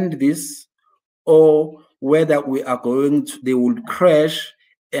land this or whether we are going to, they will crash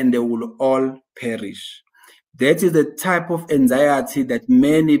and they will all perish. That is the type of anxiety that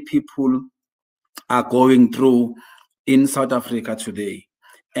many people are going through in South Africa today.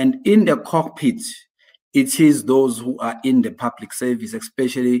 And in the cockpit, it is those who are in the public service,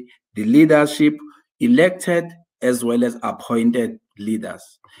 especially the leadership, elected as well as appointed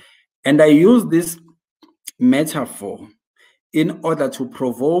leaders. And I use this metaphor in order to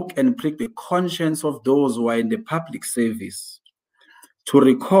provoke and prick the conscience of those who are in the public service to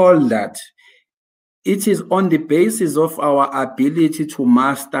recall that it is on the basis of our ability to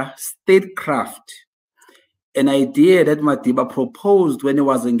master statecraft, an idea that Madiba proposed when he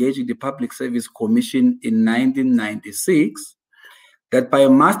was engaged in the Public Service Commission in 1996, that by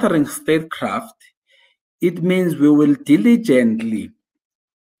mastering statecraft, it means we will diligently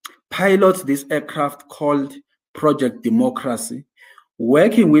pilot this aircraft called Project Democracy,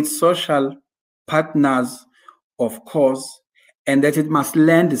 working with social partners, of course, and that it must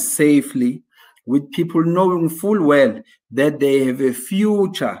land safely with people knowing full well that they have a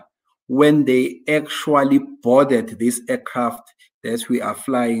future when they actually boarded this aircraft that we are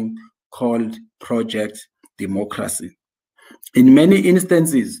flying called Project Democracy. In many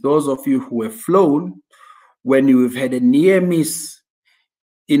instances, those of you who have flown, when you've had a near miss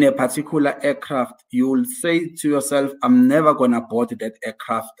in a particular aircraft, you will say to yourself, I'm never going to board that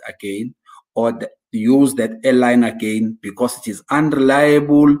aircraft again or use that airline again because it is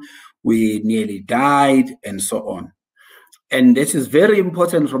unreliable, we nearly died, and so on. And this is very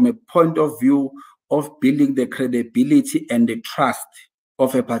important from a point of view of building the credibility and the trust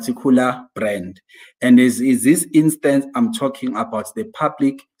of a particular brand. And is this instance, I'm talking about the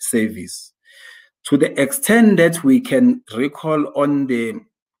public service. To the extent that we can recall on the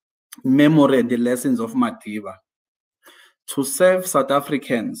memory and the lessons of Madiba, to serve South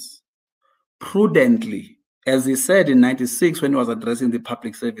Africans prudently, as he said in 96 when he was addressing the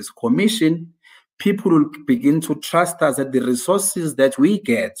Public Service Commission, people will begin to trust us that the resources that we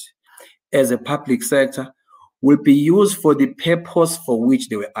get as a public sector will be used for the purpose for which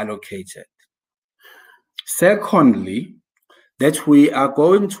they were allocated. Secondly, that we are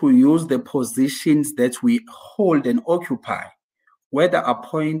going to use the positions that we hold and occupy, whether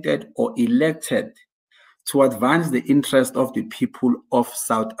appointed or elected, to advance the interest of the people of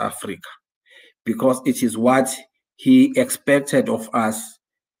South Africa, because it is what he expected of us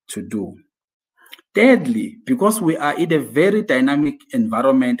to do. Thirdly, because we are in a very dynamic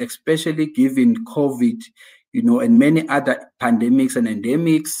environment, especially given COVID, and many other pandemics and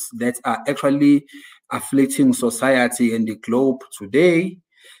endemics that are actually afflicting society and the globe today,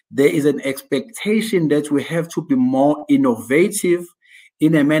 there is an expectation that we have to be more innovative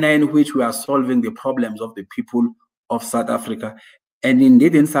in a manner in which we are solving the problems of the people of South Africa, and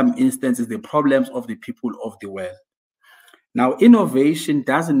indeed in some instances the problems of the people of the world. Now, innovation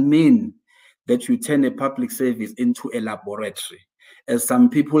doesn't mean that you turn a public service into a laboratory, as some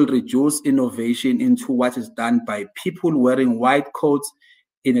people reduce innovation into what is done by people wearing white coats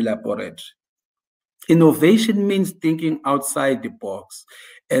in a laboratory. Innovation means thinking outside the box,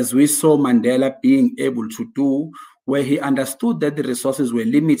 as we saw Mandela being able to do, where he understood that the resources were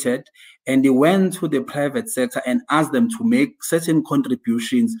limited and he went to the private sector and asked them to make certain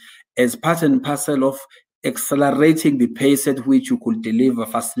contributions as part and parcel of accelerating the pace at which you could deliver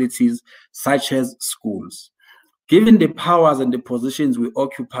facilities such as schools. Given the powers and the positions we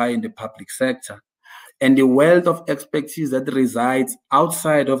occupy in the public sector and the wealth of expertise that resides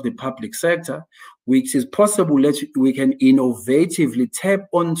outside of the public sector, which is possible that we can innovatively tap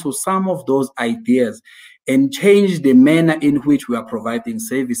onto some of those ideas and change the manner in which we are providing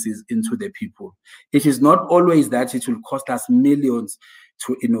services into the people. It is not always that it will cost us millions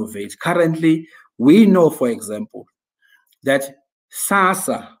to innovate. Currently, we know, for example, that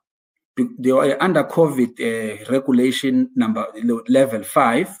SASSA, they were under COVID regulation number level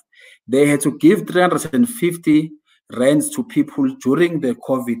 5, they had to give 350 rands to people during the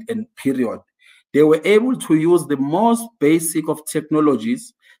COVID period. They were able to use the most basic of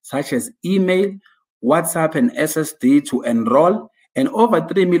technologies, such as email, WhatsApp, and SSD to enroll, and over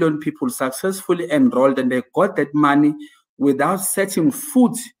 3 million people successfully enrolled, and they got that money without setting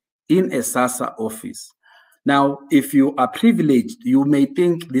foot in a SASSA office. Now, if you are privileged, you may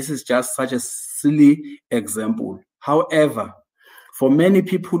think this is just such a silly example. However, for many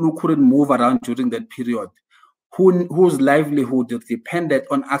people who couldn't move around during that period, whose livelihood depended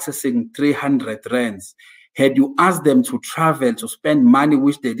on accessing 300 rands, had you asked them to travel, to spend money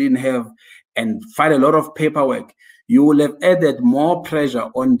which they didn't have, and find a lot of paperwork, you will have added more pressure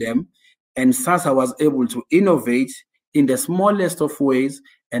on them. And SASSA was able to innovate in the smallest of ways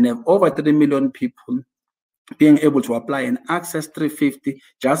and have over 3 million people being able to apply and access 350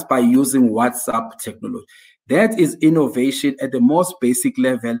 just by using WhatsApp technology. That is innovation at the most basic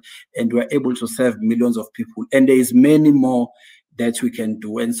level, and we're able to serve millions of people. And there is many more that we can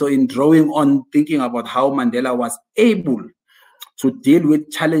do. And so in drawing on thinking about how Mandela was able to deal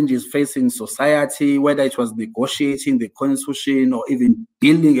with challenges facing society, whether it was negotiating the constitution or even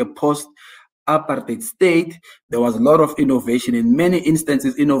building a post-apartheid state, there was a lot of innovation. In many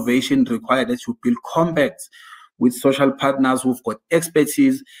instances, innovation required that you build compacts with social partners who've got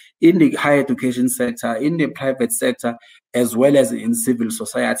expertise in the higher education sector, in the private sector, as well as in civil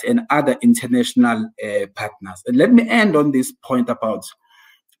society and other international partners. And let me end on this point about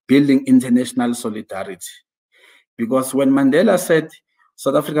building international solidarity. Because when Mandela said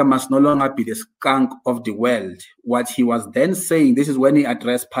South Africa must no longer be the skunk of the world, what he was then saying, this is when he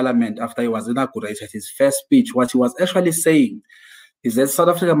addressed Parliament after he was inaugurated, his first speech, what he was actually saying is that South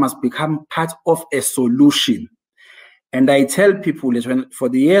Africa must become part of a solution. And I tell people that for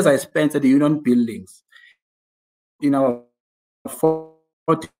the years I spent at the union buildings, in our 4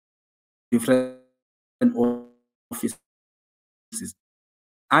 different offices,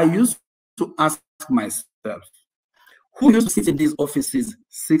 I used to ask myself, who used to sit in these offices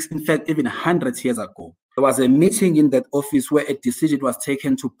in fact, even 100 years ago? There was a meeting in that office where a decision was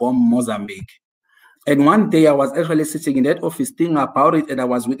taken to bomb Mozambique. And one day I was actually sitting in that office thinking about it, and I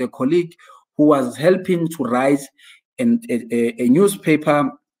was with a colleague who was helping to write a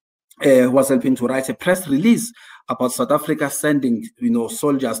newspaper, was helping to write a press release about South Africa sending,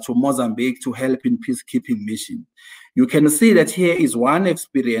 soldiers to Mozambique to help in peacekeeping mission. You can see that here is one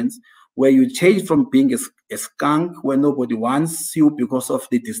experience where you change from being a skunk where nobody wants you because of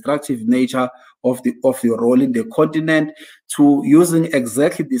the destructive nature of your role in the continent, to using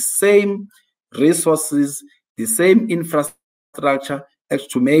exactly the same resources, the same infrastructure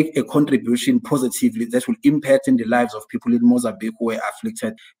to make a contribution positively that will impact in the lives of people in Mozambique who were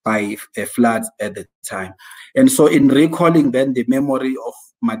afflicted by floods at the time. And so in recalling then the memory of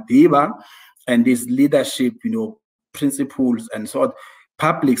Madiba and his leadership, principles and so on,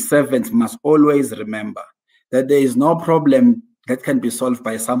 public servants must always remember that there is no problem that can be solved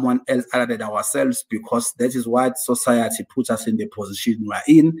by someone else other than ourselves, because that is what society puts us in the position we are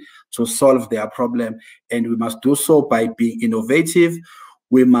in, to solve their problem. And we must do so by being innovative,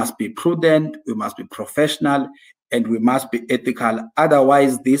 we must be prudent, we must be professional, and we must be ethical.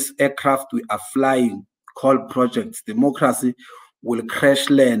 Otherwise, this aircraft we are flying, called Project Democracy, will crash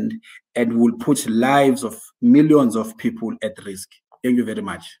land and will put lives of millions of people at risk. Thank you very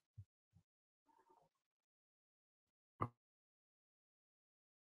much.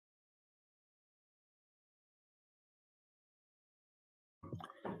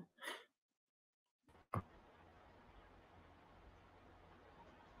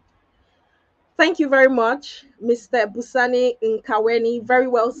 Thank you very much, Mr. Busani Nkaweni. Very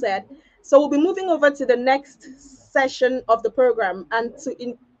well said. So we'll be moving over to the next session of the program, and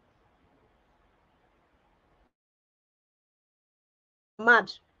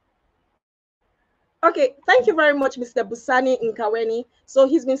Okay, thank you very much, Mr. Busani Nkaweni. So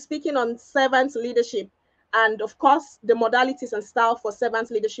he's been speaking on servant leadership and, of course, the modalities and style for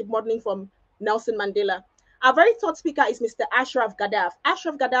servant leadership modeling from Nelson Mandela. Our very third speaker is Mr. Ashraf Gadaf.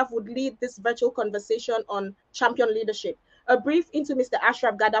 Ashraf Gadaf would lead this virtual conversation on champion leadership. A brief into Mr.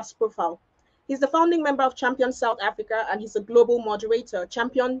 Ashraf Gadaf's profile. He's the founding member of Champion South Africa, and he's a global moderator,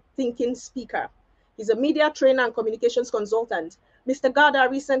 champion thinking speaker. He's a media trainer and communications consultant. Mr. Gada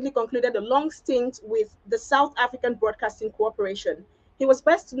recently concluded a long stint with the South African Broadcasting Corporation. He was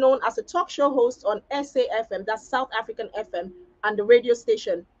best known as a talk show host on SAFM, that's South African FM, and the radio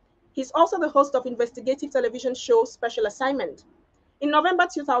station. He's also the host of investigative television show Special Assignment. In November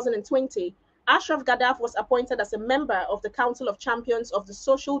 2020, Ashraf Gadaf was appointed as a member of the Council of Champions of the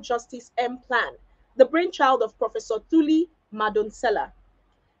Social Justice M Plan, the brainchild of Professor Thuli Madonsela.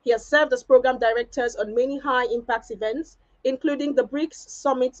 He has served as program directors on many high-impact events, including the BRICS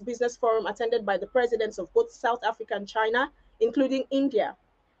Summit Business Forum attended by the presidents of both South Africa and China, including India.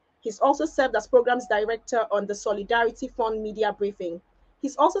 He's also served as Programs Director on the Solidarity Fund Media Briefing.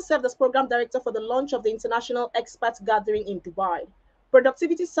 He's also served as Program Director for the launch of the International Expat Gathering in Dubai.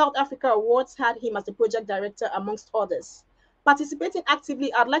 Productivity South Africa Awards had him as the Project Director, amongst others. Participating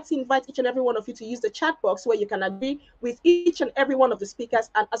actively, I'd like to invite each and every one of you to use the chat box where you can agree with each and every one of the speakers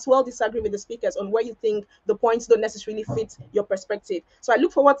and as well disagree with the speakers on where you think the points don't necessarily fit your perspective. So I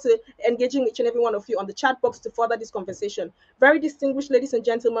look forward to engaging each and every one of you on the chat box to further this conversation. Very distinguished ladies and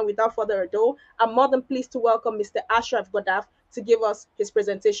gentlemen, without further ado, I'm more than pleased to welcome Mr. Ashraf Godaf to give us his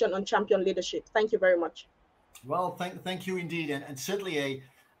presentation on champion leadership. Thank you very much. Well, thank you indeed, and certainly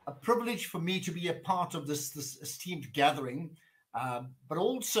a privilege for me to be a part of this esteemed gathering, but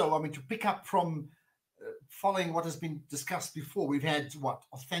also, I mean, to pick up from following what has been discussed before. We've had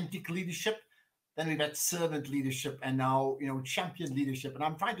authentic leadership, then we've had servant leadership, and now champion leadership. And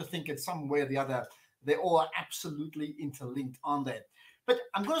I'm trying to think in some way or the other, they all are absolutely interlinked, aren't they? But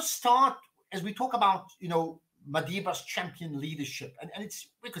I'm going to start as we talk about Madiba's champion leadership, and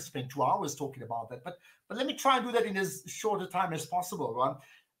we could spend 2 hours talking about that, but let me try and do that in as short a time as possible, right?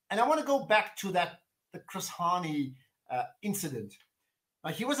 And I want to go back to the Chris Hani incident.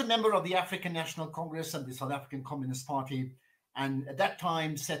 He was a member of the African National Congress and the South African Communist Party, and at that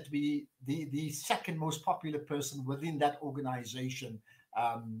time said to be the second most popular person within that organization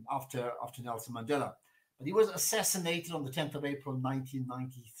after Nelson Mandela. But he was assassinated on the 10th of April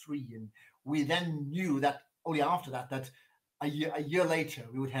 1993, and we then knew that only after that a year later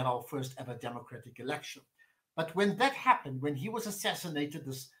we would have our first ever democratic election. But when that happened, when he was assassinated,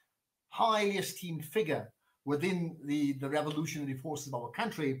 this highly esteemed figure within the revolutionary forces of our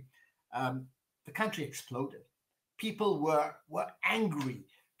country, the country exploded. People were angry.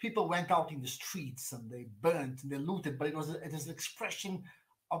 People went out in the streets and they burnt and they looted, but it was an expression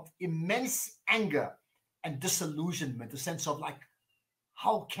of immense anger and disillusionment, a sense of like,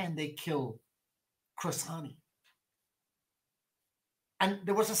 how can they kill Chris Hani? And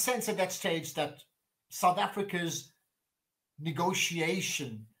there was a sense at that stage that South Africa's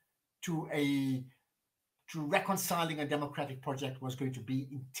negotiation to reconciling a democratic project was going to be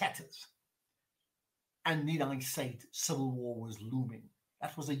in tatters. And need I say it, civil war was looming.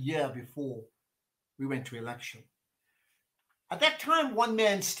 That was a year before we went to election. At that time, one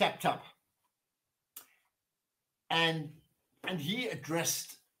man stepped up and he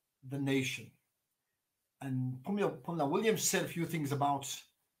addressed the nation. And Pumla Williams said a few things about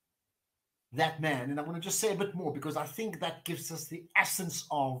that man, and I'm going to just say a bit more because I think that gives us the essence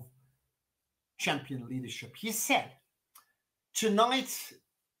of champion leadership. He said, "Tonight,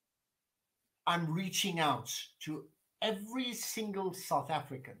 I'm reaching out to every single South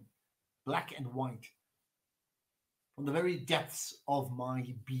African, black and white, from the very depths of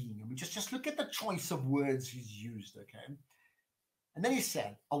my being." I mean, just look at the choice of words he's used, okay? And then he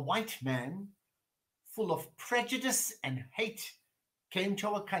said, "A white man full of prejudice and hate came to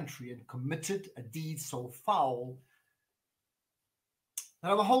our country and committed a deed so foul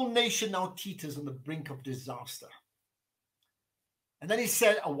that our whole nation now teeters on the brink of disaster." And then he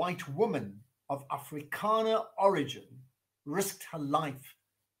said, "A white woman of Afrikaner origin risked her life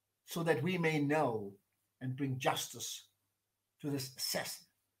so that we may know and bring justice to this assassin."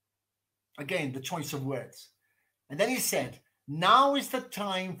 Again, the choice of words. And then he said, "Now is the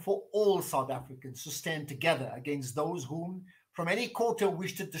time for all South Africans to stand together against those whom from any quarter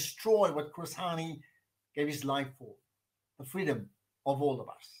wish to destroy what Chris Hani gave his life for, the freedom of all of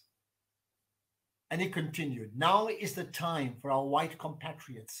us." And he continued, "Now is the time for our white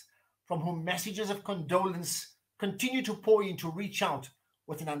compatriots from whom messages of condolence continue to pour in to reach out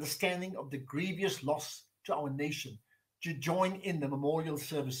with an understanding of the grievous loss to our nation, to join in the memorial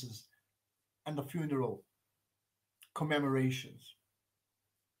services and the funeral commemorations."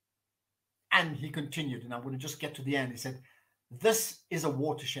 And he continued, and I'm going to just get to the end. He said, "This is a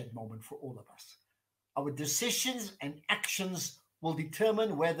watershed moment for all of us. Our decisions and actions will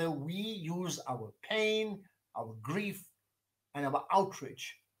determine whether we use our pain, our grief, and our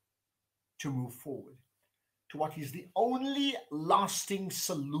outrage to move forward to what is the only lasting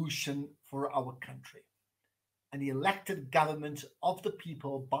solution for our country, an elected government of the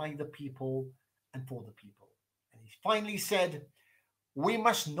people, by the people, and for the people." And he finally said, "We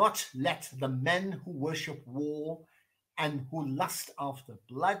must not let the men who worship war and who lust after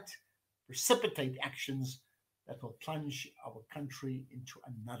blood precipitate actions that will plunge our country into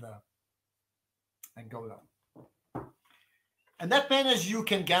another Angola." And that man, as you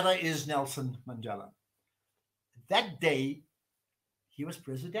can gather, is Nelson Mandela. That day, he was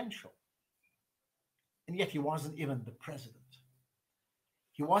presidential. and yet he wasn't even the president.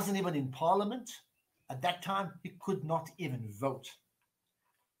 He wasn't even in parliament. At that time, he could not even vote.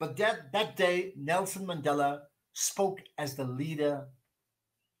 But that day, Nelson Mandela spoke as the leader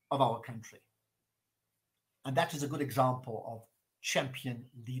of our country. And that is a good example of champion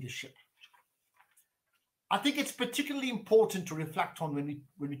leadership. I think it's particularly important to reflect on when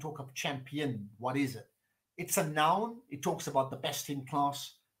we talk of champion. What is it? It's a noun. It talks about the best in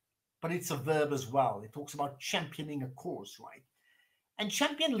class, but it's a verb as well. It talks about championing a cause, right? And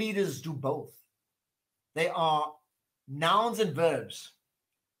champion leaders do both. They are nouns and verbs.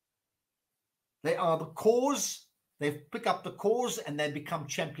 They are the cause. They pick up the cause and they become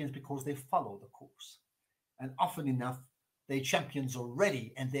champions because they follow the cause. And often enough, they're champions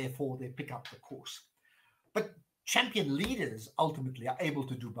already, and therefore they pick up the course. But champion leaders ultimately are able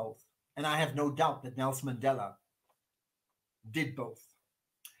to do both. And I have no doubt that Nelson Mandela did both.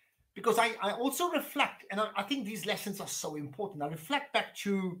 Because I also reflect, and I think these lessons are so important. I reflect back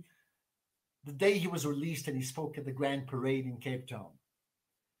to the day he was released and he spoke at the Grand Parade in Cape Town.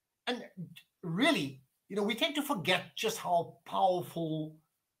 And really, we tend to forget just how powerful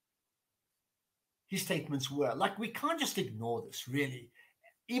his statements were. Like, we can't just ignore this, really.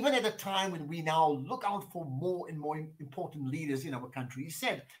 Even at a time when we now look out for more and more important leaders in our country, he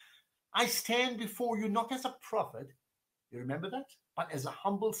said, I stand before you not as a prophet, you remember that? But as a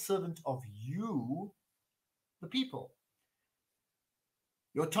humble servant of you, the people.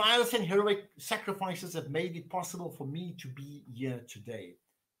 Your tireless and heroic sacrifices have made it possible for me to be here today.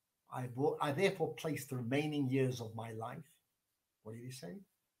 I therefore place the remaining years of my life, what did he say?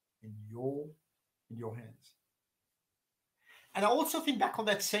 In your hands. And I also think back on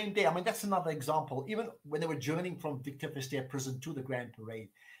that same day, that's another example, even when they were journeying from Victor Verster prison to the Grand Parade.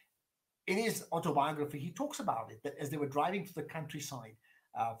 In his autobiography, he talks about it, that as they were driving to the countryside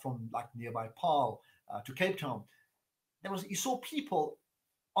from like nearby Paarl to Cape Town, he saw people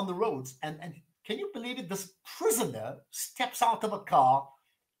on the roads, and can you believe it? This prisoner steps out of a car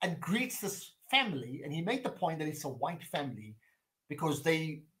and greets this family, and he made the point that it's a white family because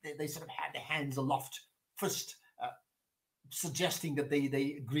they sort of had their hands aloft, first suggesting that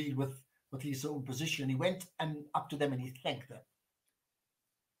they agreed with his own position. He went and up to them and he thanked them.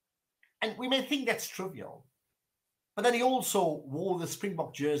 And we may think that's trivial, but then he also wore the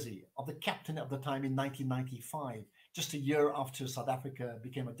Springbok jersey of the captain of the time in 1995, just a year after South Africa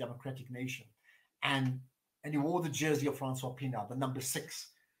became a democratic nation. And he wore the jersey of Francois Pienaar, the number 6,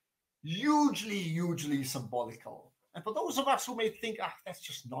 hugely symbolical. And for those of us who may think, that's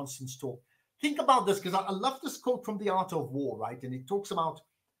just nonsense talk, think about this, because I love this quote from The Art of War, right? And it talks about,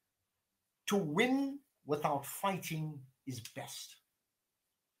 to win without fighting is best.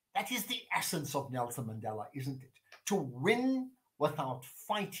 That is the essence of Nelson Mandela, isn't it? To win without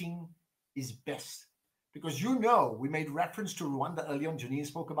fighting is best. Because we made reference to Rwanda earlier on, Janine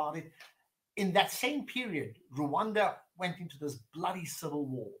spoke about it. In that same period, Rwanda went into this bloody civil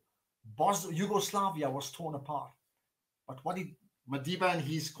war. Yugoslavia was torn apart. But what did Madiba and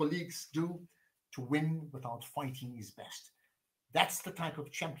his colleagues do? To win without fighting is best. That's the type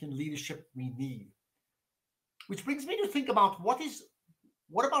of champion leadership we need. Which brings me to think about what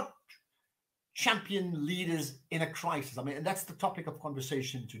about champion leaders in a crisis? And that's the topic of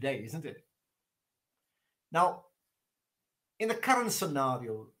conversation today, isn't it? Now, in the current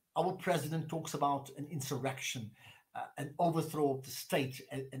scenario, our president talks about an insurrection, an overthrow of the state,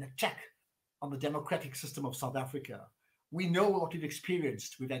 an attack on the democratic system of South Africa. We know what we've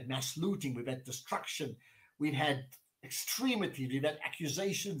experienced. We've had mass looting, we've had destruction, we've had extremity, we've had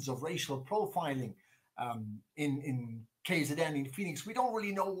accusations of racial profiling in KZN, in Phoenix. We don't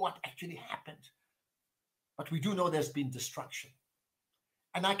really know what actually happened, but we do know there's been destruction.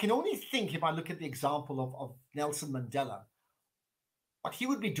 And I can only think, if I look at the example of Nelson Mandela, what he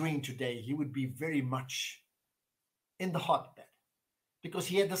would be doing today, he would be very much in the hotbed, because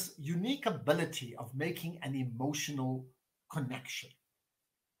he had this unique ability of making an emotional connection.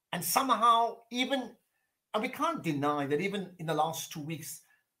 And somehow, and we can't deny that even in the last 2 weeks,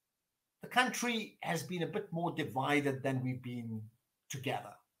 the country has been a bit more divided than we've been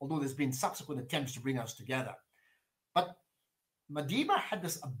together, although there's been subsequent attempts to bring us together. But Madiba had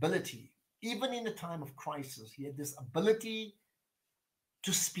this ability, even in a time of crisis, he had this ability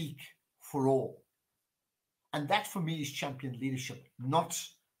to speak for all. And that, for me, is champion leadership, not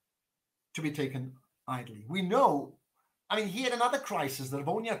to be taken idly. We know, he had another crisis, the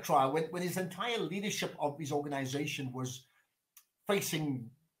Livonia trial, when his entire leadership of his organization was facing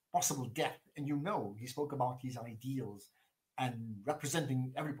possible death. And he spoke about his ideals and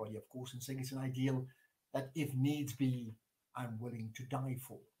representing everybody, of course, and saying it's an ideal that if needs be, I'm willing to die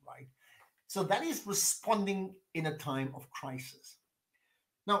for, right? So that is responding in a time of crisis.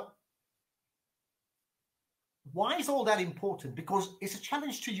 Now, why is all that important? Because it's a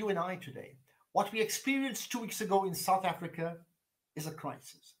challenge to you and I today. What we experienced 2 weeks ago in South Africa is a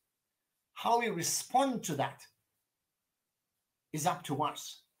crisis. How we respond to that is up to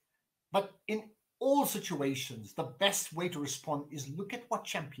us. But in all situations, the best way to respond is look at what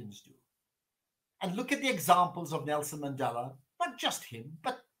champions do. And look at the examples of Nelson Mandela, not just him,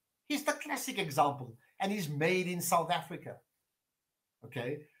 but he's the classic example, and he's made in South Africa.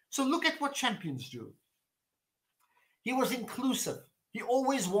 Okay, so look at what champions do. He was inclusive. He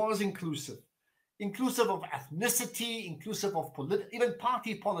always was inclusive. Inclusive of ethnicity, inclusive of even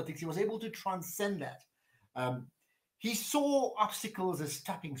party politics. He was able to transcend that. He saw obstacles as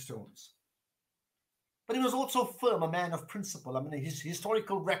stepping stones. But he was also firm, a man of principle. I mean, his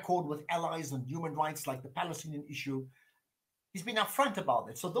historical record with allies on human rights, like the Palestinian issue, he's been upfront about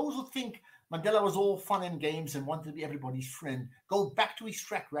it. So those who think Mandela was all fun and games and wanted to be everybody's friend, go back to his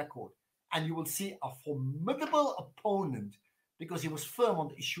track record, and you will see a formidable opponent, because he was firm on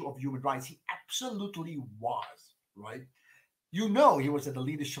the issue of human rights. He absolutely was, right? You know, he was at the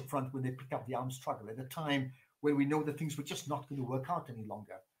leadership front when they picked up the armed struggle at a time where we know that things were just not going to work out any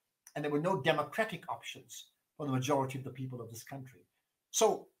longer. And there were no democratic options for the majority of the people of this country.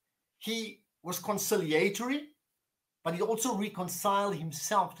 So he was conciliatory, but he also reconciled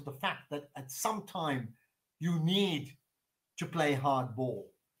himself to the fact that at some time you need to play hardball.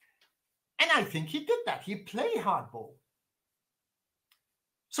 And I think he did that. He played hardball.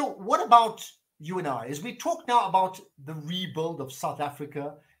 So what about you and I? As we talk now about the rebuild of South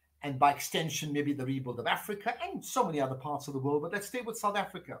Africa, and by extension, maybe the rebuild of Africa and so many other parts of the world, but let's stay with South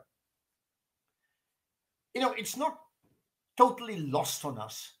Africa. You know, it's not totally lost on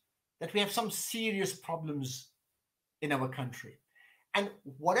us that we have some serious problems in our country. And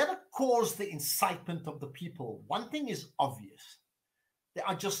whatever caused the incitement of the people, one thing is obvious. There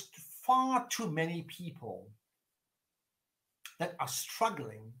are just far too many people that are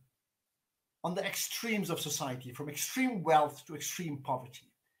struggling on the extremes of society, from extreme wealth to extreme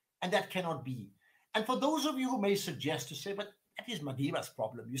poverty. And that cannot be. And for those of you who may suggest to say, but that is Madiba's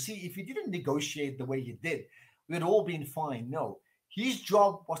problem. You see, if he didn't negotiate the way he did, we had all been fine. No, his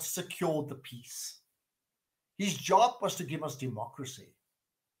job was to secure the peace. His job was to give us democracy.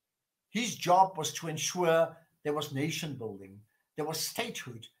 His job was to ensure there was nation building, there was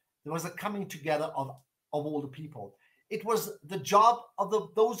statehood, there was a coming together of all the people. It was the job of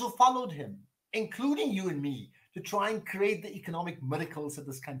those who followed him, including you and me, to try and create the economic miracles that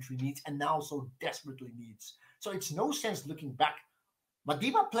this country needs and now so desperately needs. So it's no sense looking back.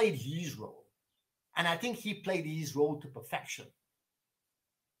 Madiba played his role, and I think he played his role to perfection.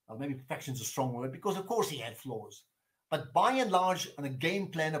 Well, maybe perfection is a strong word, because of course he had flaws. But by and large, on a game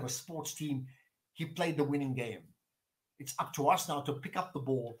plan of a sports team, he played the winning game. It's up to us now to pick up the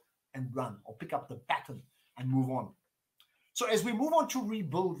ball and run, or pick up the baton and move on. So as we move on to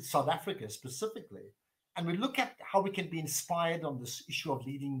rebuild South Africa specifically, and we look at how we can be inspired on this issue of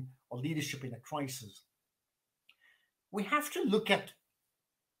leading or leadership in a crisis, we have to look at,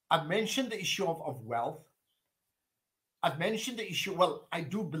 I've mentioned the issue of wealth. I've mentioned the issue, well, I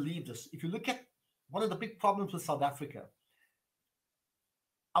do believe this. If you look at one of the big problems with South Africa,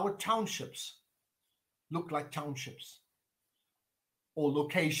 our townships look like townships, or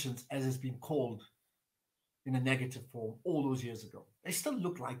locations, as it's been called in a negative form all those years ago. They still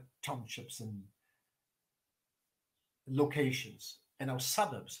look like townships and locations, and our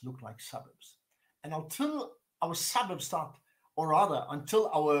suburbs look like suburbs. And until our suburbs start, or rather, until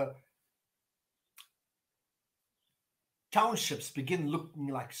our townships begin looking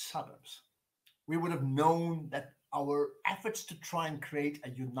like suburbs, we would have known that our efforts to try and create a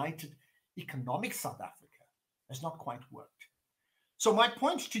united economic South Africa has not quite worked. So my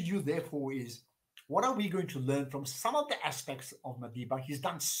point to you, therefore, is what are we going to learn from some of the aspects of Madiba? He's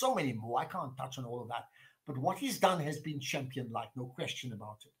done so many more. I can't touch on all of that. But what he's done has been champion-like, no question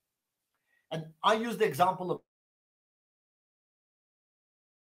about it. And I use the example of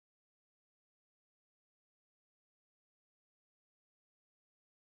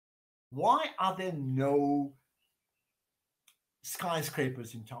why are there no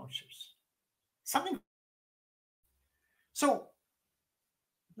skyscrapers in townships? So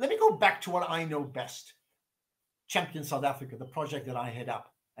let me go back to what I know best. Champion South Africa, the project that I head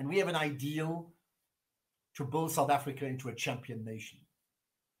up. And we have an ideal to build South Africa into a champion nation.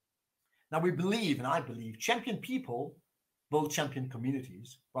 Now we believe, and I believe, champion people build champion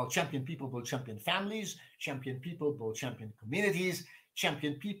communities, while champion people build champion families, champion people build champion communities,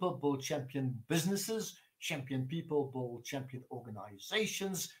 champion people build champion businesses, champion people build champion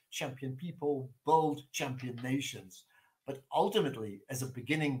organizations, champion people build champion nations. But ultimately, as a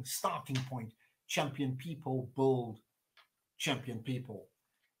beginning starting point, champion people build champion people.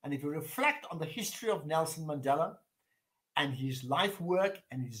 And if you reflect on the history of Nelson Mandela and his life work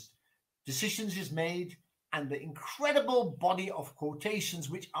and his decisions he's made and the incredible body of quotations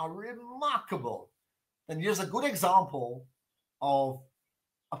which are remarkable, then here's a good example of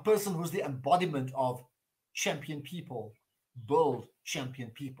a person who's the embodiment of champion people build champion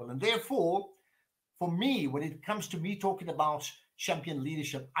people. And therefore, for me, when it comes to me talking about champion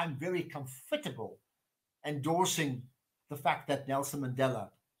leadership, I'm very comfortable endorsing the fact that Nelson Mandela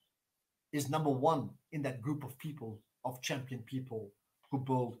is number one in that group of people, of champion people who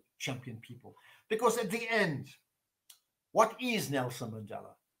build champion people. Because at the end, what is Nelson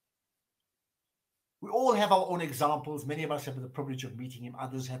Mandela? We all have our own examples. Many of us have the privilege of meeting him.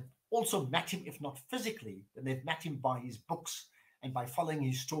 Others have also met him, if not physically, then they've met him by his books and by following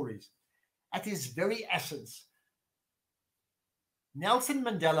his stories. At his very essence, Nelson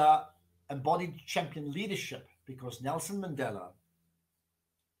Mandela embodied champion leadership because Nelson Mandela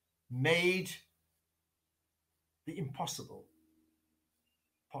made the impossible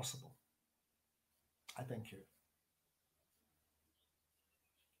possible. I thank you.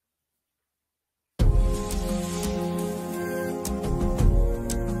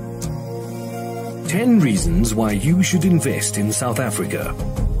 Ten reasons why you should invest in South Africa.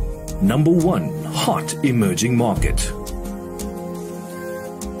 Number 1, hot emerging market.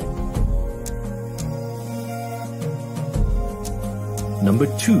 Number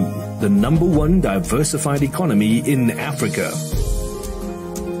 2, the number 1 diversified economy in Africa.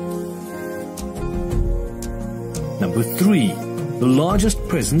 Number 3, the largest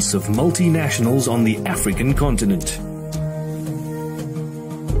presence of multinationals on the African continent.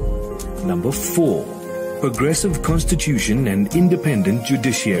 Number 4, progressive constitution and independent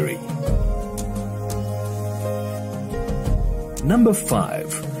judiciary. Number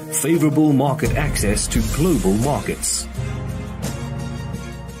 5, favorable market access to global markets.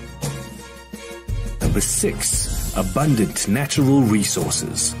 Number 6, abundant natural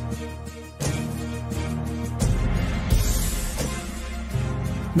resources.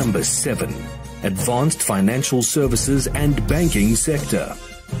 Number 7, advanced financial services and banking sector.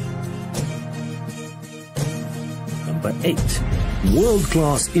 Number 8,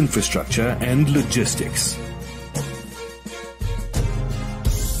 world-class infrastructure and logistics.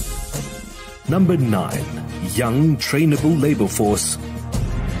 Number 9, young, trainable labor force.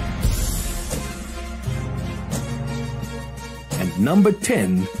 And number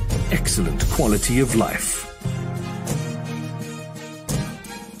 10, excellent quality of life.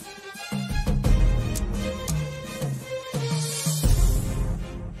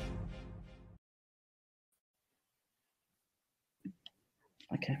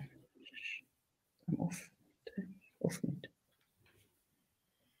 Okay. I'm off. Off mute.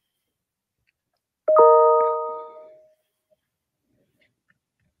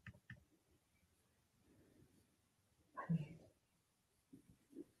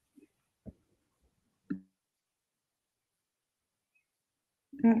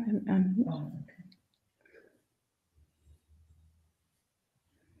 Oh, okay.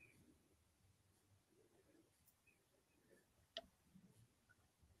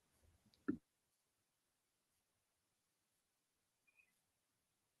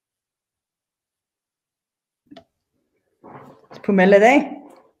 Is Pumela there?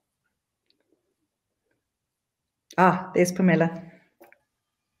 Ah, there's Pumela.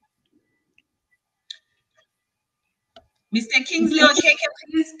 Mr. Kingsley Okeke,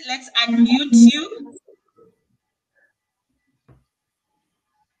 please, let's unmute you.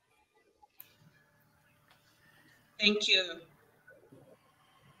 Thank you.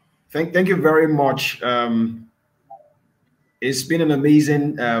 Thank you very much. It's been an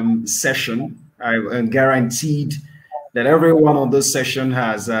amazing session. I'm guaranteed that everyone on this session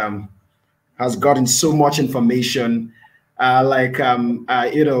has gotten so much information. Some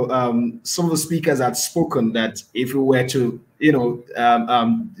of the speakers had spoken that if we were to,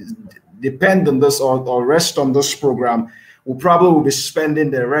 depend on this or rest on this program, we probably will be spending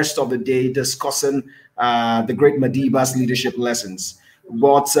the rest of the day discussing the great Mandelas leadership lessons.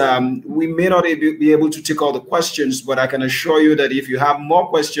 But we may not be able to take all the questions, but I can assure you that if you have more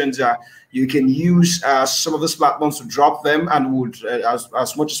questions, you can use some of these platforms to drop them, and would,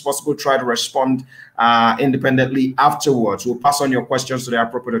 as much as possible, try to respond independently afterwards. We'll pass on your questions to the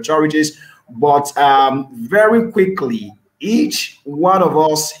appropriate authorities. But very quickly, each one of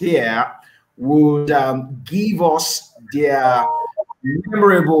us here would give us their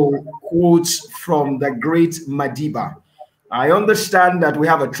memorable quotes from the great Madiba. I understand that we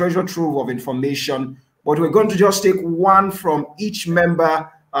have a treasure trove of information, but we're going to just take one from each member,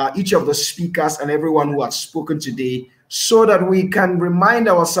 each of the speakers and everyone who has spoken today, so that we can remind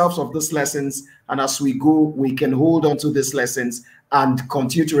ourselves of these lessons. And as we go, we can hold on to these lessons and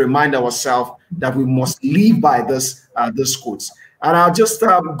continue to remind ourselves that we must live by this quotes. And I'll just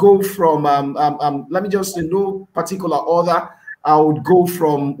go from, let me just, in no particular order, I would go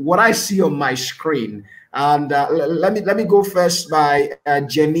from what I see on my screen. And let me go first by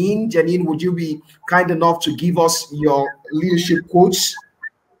Janine. Janine, would you be kind enough to give us your leadership quotes?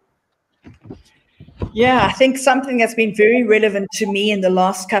 Yeah, I think something that's been very relevant to me in the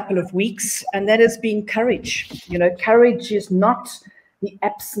last couple of weeks, and that has been courage. You know, courage is not the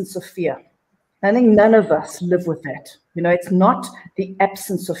absence of fear. I think none of us live with that. You know, it's not the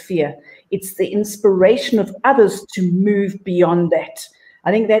absence of fear. It's the inspiration of others to move beyond that. I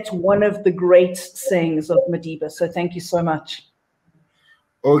think that's one of the great sayings of Madiba. So thank you so much.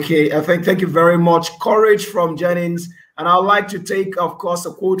 Okay, thank you very much. Courage from Jennings. And I'd like to take, of course,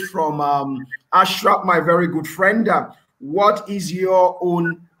 a quote from Ashraf, my very good friend. What is your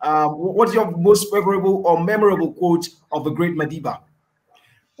own, what's your most favorable or memorable quote of the great Madiba?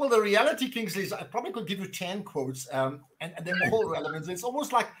 Well, the reality, Kingsley, is I probably could give you 10 quotes, and they're all relevant. It's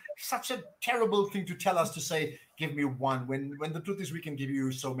almost like such a terrible thing to tell us to say, give me one, when the truth is we can give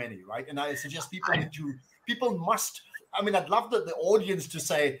you so many, right? And I suggest people must, I mean, I'd love the audience to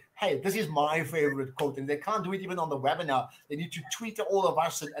say, hey, this is my favorite quote, and they can't do it even on the webinar. They need to tweet all of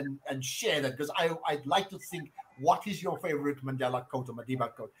us and share that, because I'd like to think, what is your favorite Mandela quote or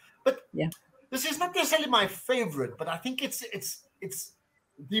Madiba quote? But yeah, this is not necessarily my favorite, but I think it's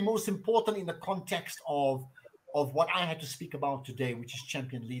the most important in the context of what I had to speak about today, which is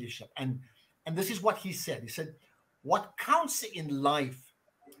champion leadership. And this is what he said. He said, what counts in life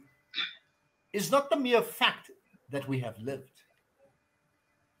is not the mere fact that we have lived.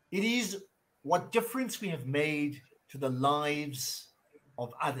 It is what difference we have made to the lives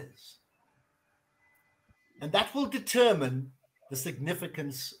of others. And that will determine the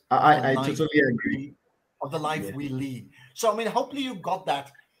significance I totally agree. Of the life we lead. So, I mean, hopefully you got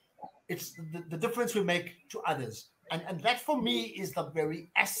that. It's the difference we make to others. And that for me is the very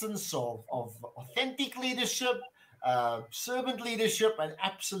essence of authentic leadership, servant leadership, and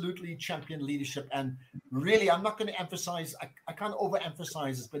absolutely champion leadership. And really, I'm not going to emphasize, I can't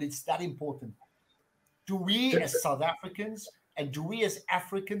overemphasize this, but it's that important. Do we as South Africans and do we as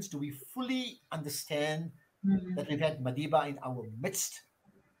Africans, do we fully understand that we've had Madiba in our midst?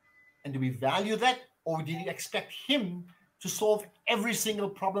 And do we value that? Or did you expect him to solve every single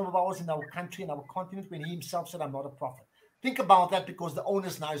problem of ours in our country and our continent when he himself said, I'm not a prophet? Think about that, because the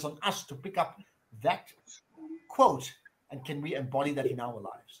onus now is on us to pick up that quote, and can we embody that in our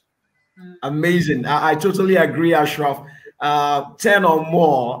lives? Amazing. I totally agree, Ashraf. 10 or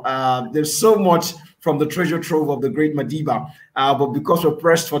more. There's so much from the treasure trove of the great Madiba. But because we're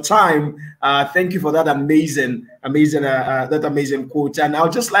pressed for time, thank you for that amazing quote. And I'll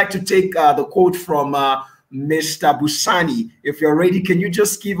just like to take the quote from Mr. Busani. If you're ready, can you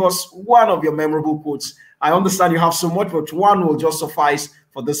just give us one of your memorable quotes? I understand you have so much, but one will just suffice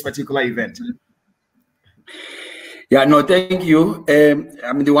for this particular event. Yeah, no, thank you.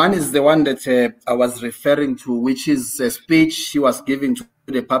 I mean, the one is the one that I was referring to, which is a speech he was giving to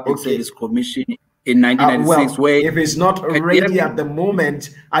the Public Service Commission in 1996. Well, if it's not ready at the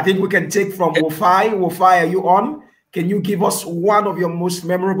moment, I think we can take from Wofai. Wofai, are you on? Can you give us one of your most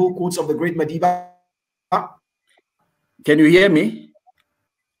memorable quotes of the great Madiba? Can you hear me?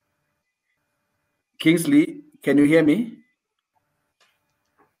 Kingsley, can you hear me?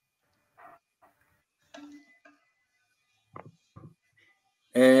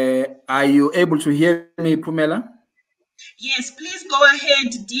 Are you able to hear me, Pumela? Yes, please go ahead,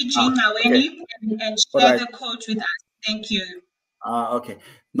 DG Maweni, and share the quote with us. Thank you. Okay.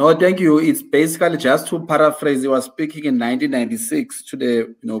 No, thank you. It's basically just to paraphrase. He was speaking in 1996 to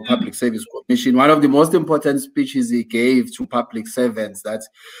the Public Service Commission. One of the most important speeches he gave to public servants, that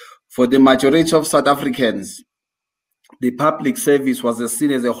for the majority of South Africans, the public service was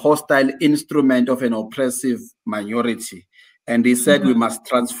seen as a hostile instrument of an oppressive minority. And he said we must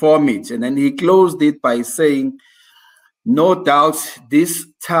transform it. And then he closed it by saying, no doubt this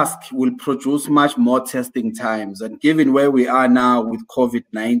task will produce much more testing times. And given where we are now with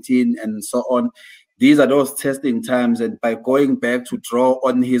COVID-19 and so on, these are those testing times. And by going back to draw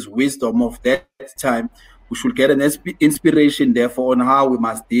on his wisdom of that time, we should get an inspiration, therefore, on how we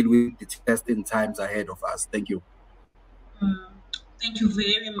must deal with the testing times ahead of us. Thank you. Thank you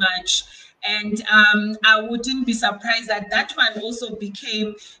very much. And I wouldn't be surprised that that one also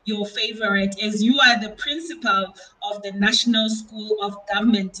became your favorite, as you are the principal of the National School of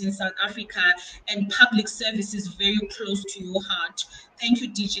Government in South Africa, and public service is very close to your heart. Thank you,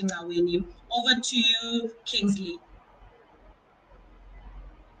 DG Ngaweni. Over to you, Kingsley.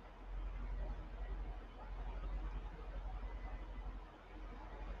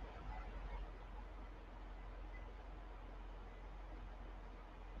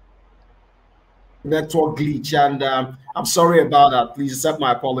 Network glitch, and I'm sorry about that. Please accept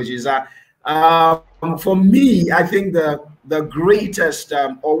my apologies. For me, I think the greatest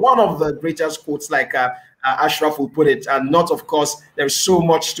or one of the greatest quotes, like Ashraf will put it, and not, of course, there's so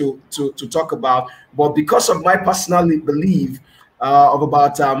much to talk about, but because of my personal belief of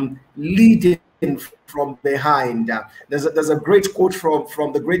about leading from behind. There's a great quote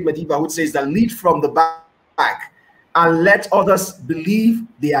from the great Madiba who says that lead from the back and let others believe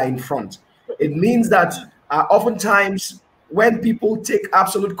they are in front. It means that oftentimes when people take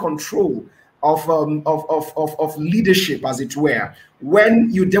absolute control of leadership, as it were, when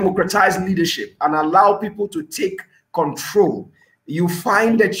you democratize leadership and allow people to take control, you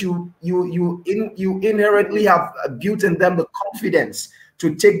find that you inherently have built in them the confidence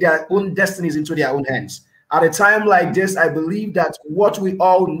to take their own destinies into their own hands. At a time like this, I believe that what we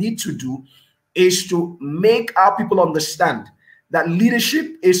all need to do is to make our people understand that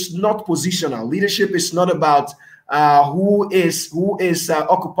leadership is not positional. Leadership is not about who is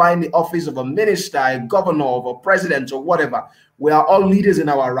occupying the office of a minister, a governor, of a president, or whatever. We are all leaders in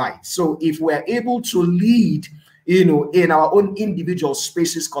our right. So if we are able to lead, in our own individual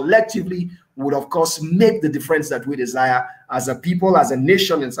spaces collectively, would of course make the difference that we desire as a people, as a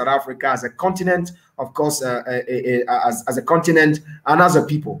nation in South Africa, as a continent, of course, as a continent and as a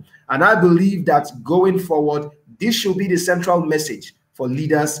people. And I believe that going forward, this should be the central message for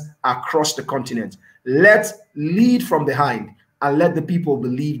leaders across the continent. Let's lead from behind and let the people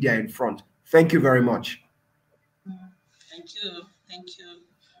believe they're in front. Thank you very much. Thank you. Thank you.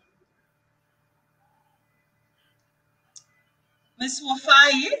 Ms.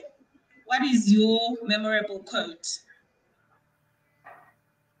 Wafai, what is your memorable quote?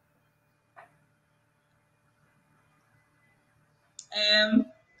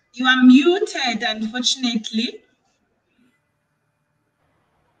 You are muted, unfortunately.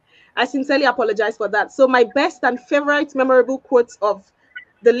 I sincerely apologize for that. So my best and favorite memorable quotes of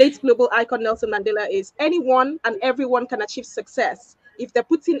the late global icon Nelson Mandela is, anyone and everyone can achieve success if they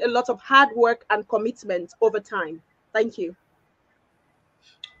put in a lot of hard work and commitment over time. Thank you.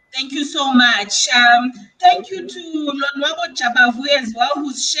 Thank you so much. Thank you to Lonwabo Jabavu as well,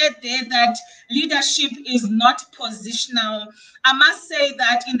 who's shared there that leadership is not positional. I must say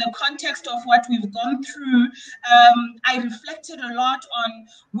that in the context of what we've gone through, I reflected a lot on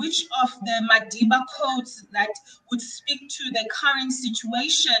which of the Madiba quotes that would speak to the current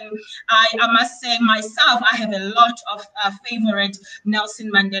situation. I must say myself, I have a lot of favorite Nelson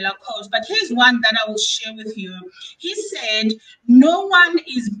Mandela quotes, but here's one that I will share with you. He said, no one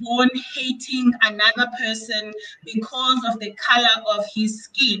is born hating another person because of the color of his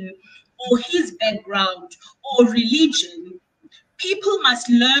skin or his background or religion. People must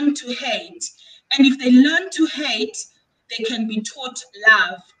learn to hate. And if they learn to hate, they can be taught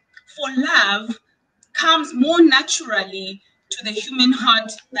love. For love comes more naturally to the human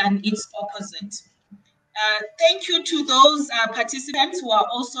heart than its opposite. Thank you to those participants who are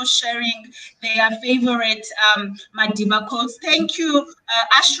also sharing their favorite Madiba quotes. Thank you,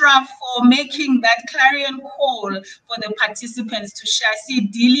 Ashraf, for making that clarion call for the participants to share. I see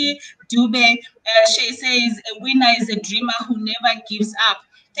Dili Dube, she says, a winner is a dreamer who never gives up.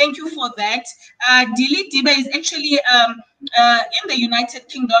 Thank you for that. Dili Dube is actually in the United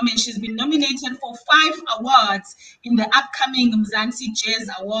Kingdom, and she's been nominated for 5 awards in the upcoming Mzansi Jazz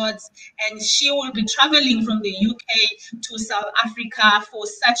Awards, and she will be traveling from the UK to South Africa for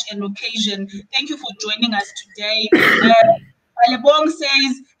such an occasion. Thank you for joining us today. Lebong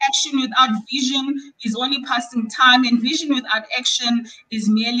says, action without vision is only passing time, and vision without action is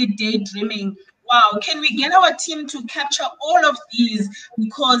merely daydreaming. Wow, can we get our team to capture all of these,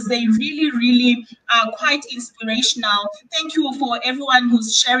 because they really, really are quite inspirational. Thank you for everyone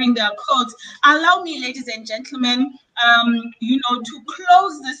who's sharing their quotes. Allow me, ladies and gentlemen, to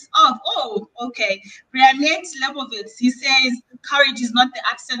close this off. Oh, okay. Rianet Lebovitz, he says, courage is not the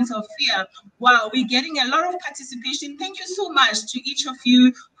absence of fear. Wow, we're getting a lot of participation. Thank you so much to each of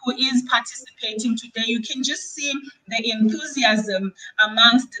you who is participating today. You can just see the enthusiasm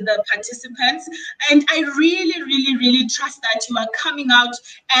amongst the participants. And I really, really, really trust that you are coming out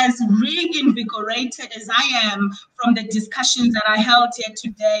as reinvigorated as I am from the discussions that I held here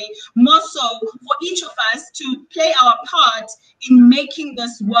today. More so for each of us to play our part in making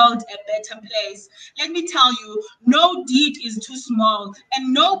this world a better place. Let me tell you, no deed is too small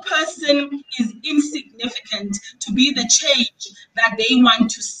and no person is insignificant to be the change that they want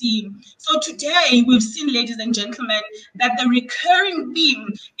to see. So today we've seen, ladies and gentlemen, that the recurring theme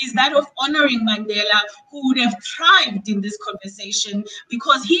is that of honoring Mandela, who would have thrived in this conversation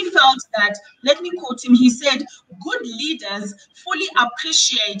because he felt that, let me quote him, he said, good leaders fully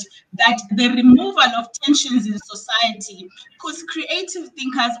appreciate that the removal of tensions in society puts creative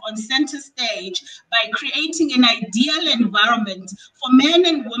thinkers on center stage by creating an ideal environment for men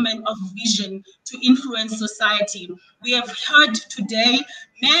and women of vision to influence society. We have heard today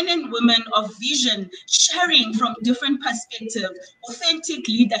men and women of vision sharing from different perspectives, authentic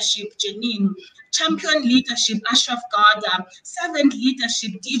leadership, Janine, champion leadership, Ashraf Garda, servant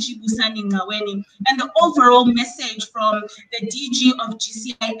leadership, DG Busani Ngaweni, and the overall message from the DG of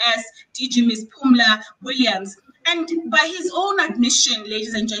GCIS, DG Ms. Pumla Williams. And by his own admission,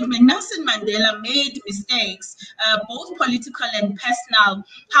 ladies and gentlemen, Nelson Mandela made mistakes, both political and personal.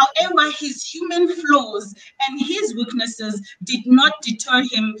 However, his human flaws and his weaknesses did not deter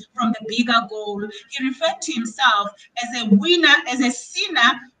him from the bigger goal. He referred to himself as a winner, as a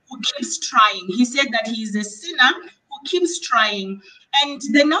sinner who keeps trying. He said that he is a sinner who keeps trying. And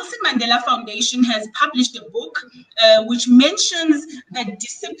the Nelson Mandela Foundation has published a book which mentions the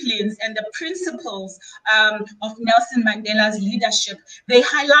disciplines and the principles of Nelson Mandela's leadership. They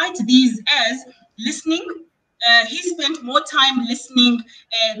highlight these as listening. He spent more time listening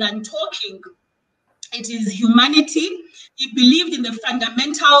than talking. It is humanity. He believed in the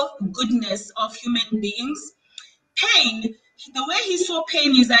fundamental goodness of human beings. Pain, the way he saw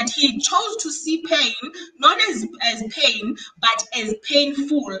pain is that he chose to see pain not as pain, but as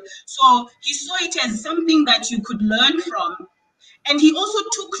painful. So he saw it as something that you could learn from. And he also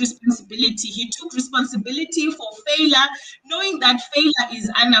took responsibility. He took responsibility for failure, knowing that failure is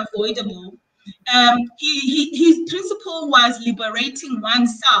unavoidable. His principle was liberating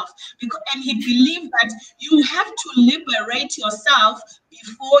oneself, and he believed that you have to liberate yourself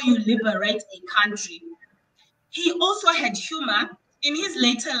before you liberate a country. He also had humor. In his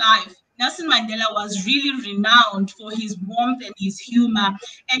later life, Nelson Mandela was really renowned for his warmth and his humor,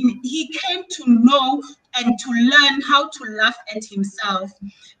 and he came to know and to learn how to laugh at himself.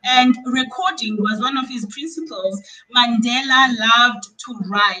 And recording was one of his principles. Mandela loved to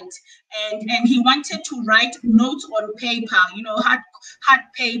write, and he wanted to write notes on paper, hard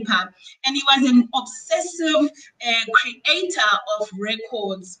paper. And he was an obsessive creator of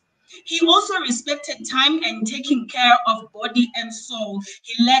records. He also respected time and taking care of body and soul.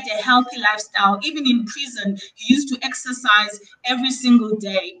 He led a healthy lifestyle. Even in prison, he used to exercise every single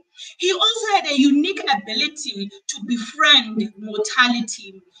day. He also had a unique ability to befriend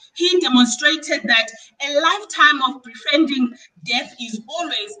mortality. He demonstrated that a lifetime of befriending death is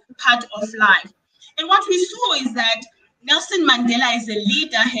always part of life. And what we saw is that Nelson Mandela as a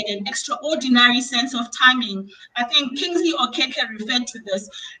leader had an extraordinary sense of timing. I think Kingsley Okeke referred to this.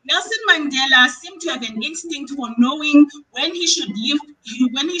 Nelson Mandela seemed to have an instinct for knowing when he should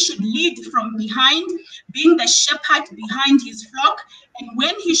lead from behind, being the shepherd behind his flock, and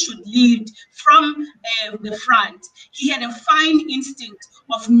when he should lead from the front. He had a fine instinct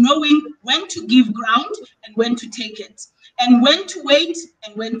of knowing when to give ground and when to take it, and when to wait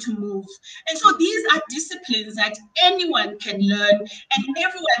and when to move. And so these are disciplines that anyone can learn and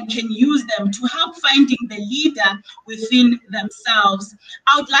everyone can use them to help finding the leader within themselves.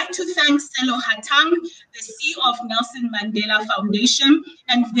 I would like to thank Selo Hatang, the CEO of Nelson Mandela Foundation,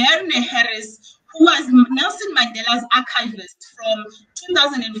 and Verne Harris, who was Nelson Mandela's archivist from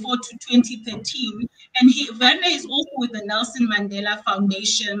 2004 to 2013. And Verne is also with the Nelson Mandela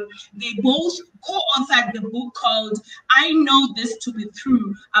Foundation. They both co-authored the book called I Know This to Be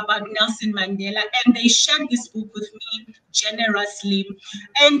True about Nelson Mandela, and they shared this book with me generously.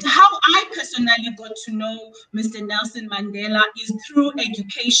 And how I personally got to know Mr. Nelson Mandela is through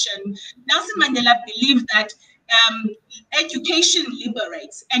education. Nelson Mandela believed that education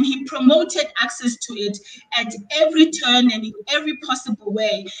liberates, and he promoted access to it at every turn and in every possible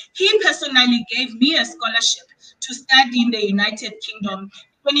way. He personally gave me a scholarship to study in the United Kingdom.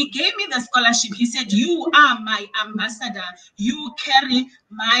 When he gave me the scholarship, he said, "You are my ambassador. You carry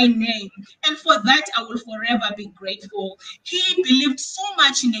my name. And for that, I will forever be grateful." He believed so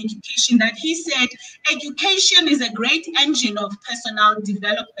much in education that he said, education is a great engine of personal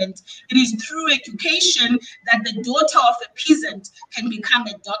development. It is through education that the daughter of a peasant can become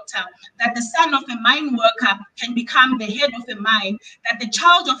a doctor, that the son of a mine worker can become the head of a mine, that the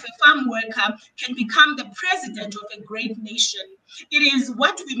child of a farm worker can become the president of a great nation. It is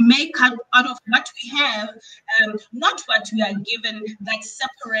what we make out of what we have, not what we are given, that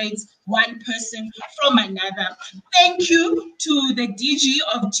separates one person from another. Thank you to the DG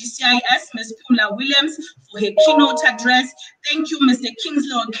of GCIS, Ms. Pumla Williams, for her keynote address. Thank you, Mr.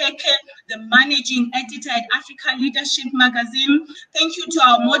 Kingsley Okeke, the managing editor at Africa Leadership Magazine. Thank you to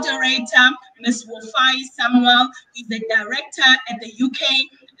our moderator, Ms. Wofai Samuel, who is the director at the UK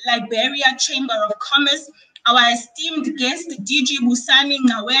Liberia Chamber of Commerce. Our esteemed guest, DG Busani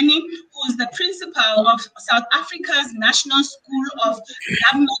Ngaweni, who is the principal of South Africa's National School of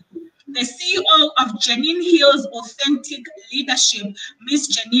Government, the CEO of Janine Hill's Authentic Leadership, Miss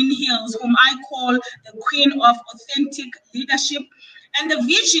Janine Hills, whom I call the Queen of Authentic Leadership, and the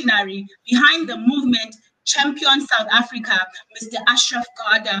visionary behind the movement, Champion South Africa, Mr. Ashraf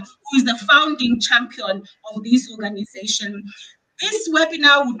Garda, who is the founding champion of this organization. This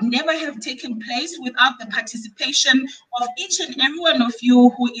webinar would never have taken place without the participation of each and every one of you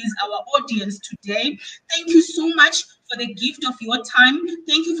who is our audience today. Thank you so much for the gift of your time.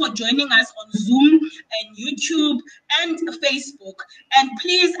 Thank you for joining us on Zoom and YouTube and Facebook. And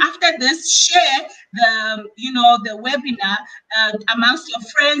please, after this, share the webinar amongst your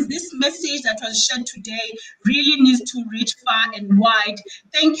friends. This message that was shared today really needs to reach far and wide.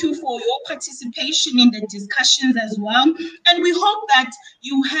 Thank you for your participation in the discussions as well. And we hope that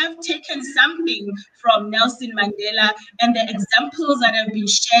you have taken something from Nelson Mandela and the examples that have been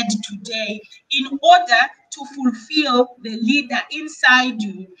shared today in order to fulfill the leader inside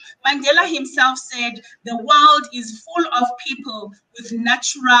you. Mandela himself said, the world is full of people with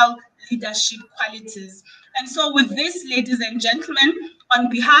natural leadership qualities. And so with this, ladies and gentlemen, on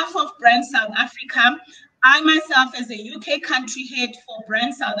behalf of Brand South Africa, I myself as a UK country head for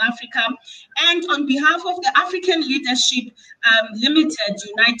Brand South Africa, and on behalf of the African Leadership Limited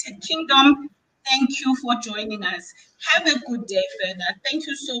United Kingdom, thank you for joining us. Have a good day further. Thank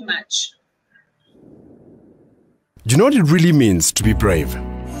you so much. Do you know what it really means to be brave?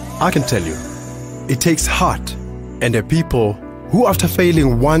 I can tell you, it takes heart and a people who, after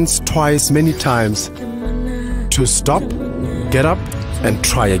failing once, twice, many times, to stop, get up, and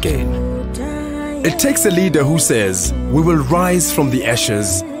try again. It takes a leader who says, we will rise from the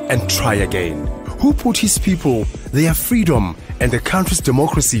ashes and try again, who put his people, their freedom, and the country's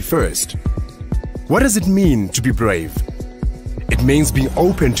democracy first. What does it mean to be brave? It means being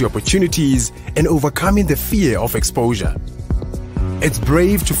open to opportunities and overcoming the fear of exposure. It's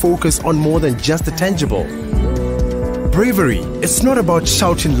brave to focus on more than just the tangible. Bravery, it's not about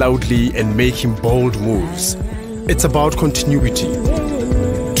shouting loudly and making bold moves. It's about continuity.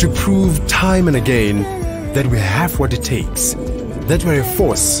 To prove time and again that we have what it takes, that we're a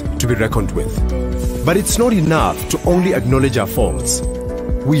force to be reckoned with. But it's not enough to only acknowledge our faults.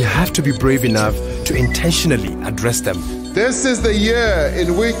 We have to be brave enough to intentionally address them. This is the year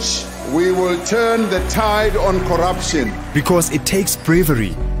in which we will turn the tide on corruption. Because it takes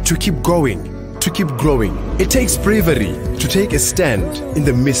bravery to keep going, to keep growing. It takes bravery to take a stand in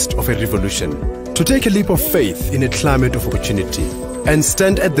the midst of a revolution, to take a leap of faith in a climate of opportunity, and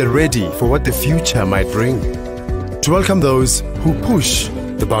stand at the ready for what the future might bring. To welcome those who push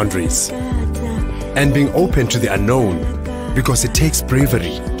the boundaries, and being open to the unknown, because it takes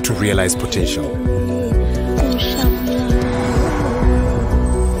bravery to realize potential.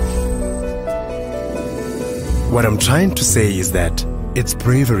 What I'm trying to say is that it's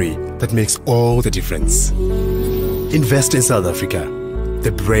bravery that makes all the difference. Invest in South Africa,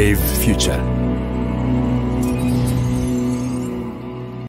 the brave future.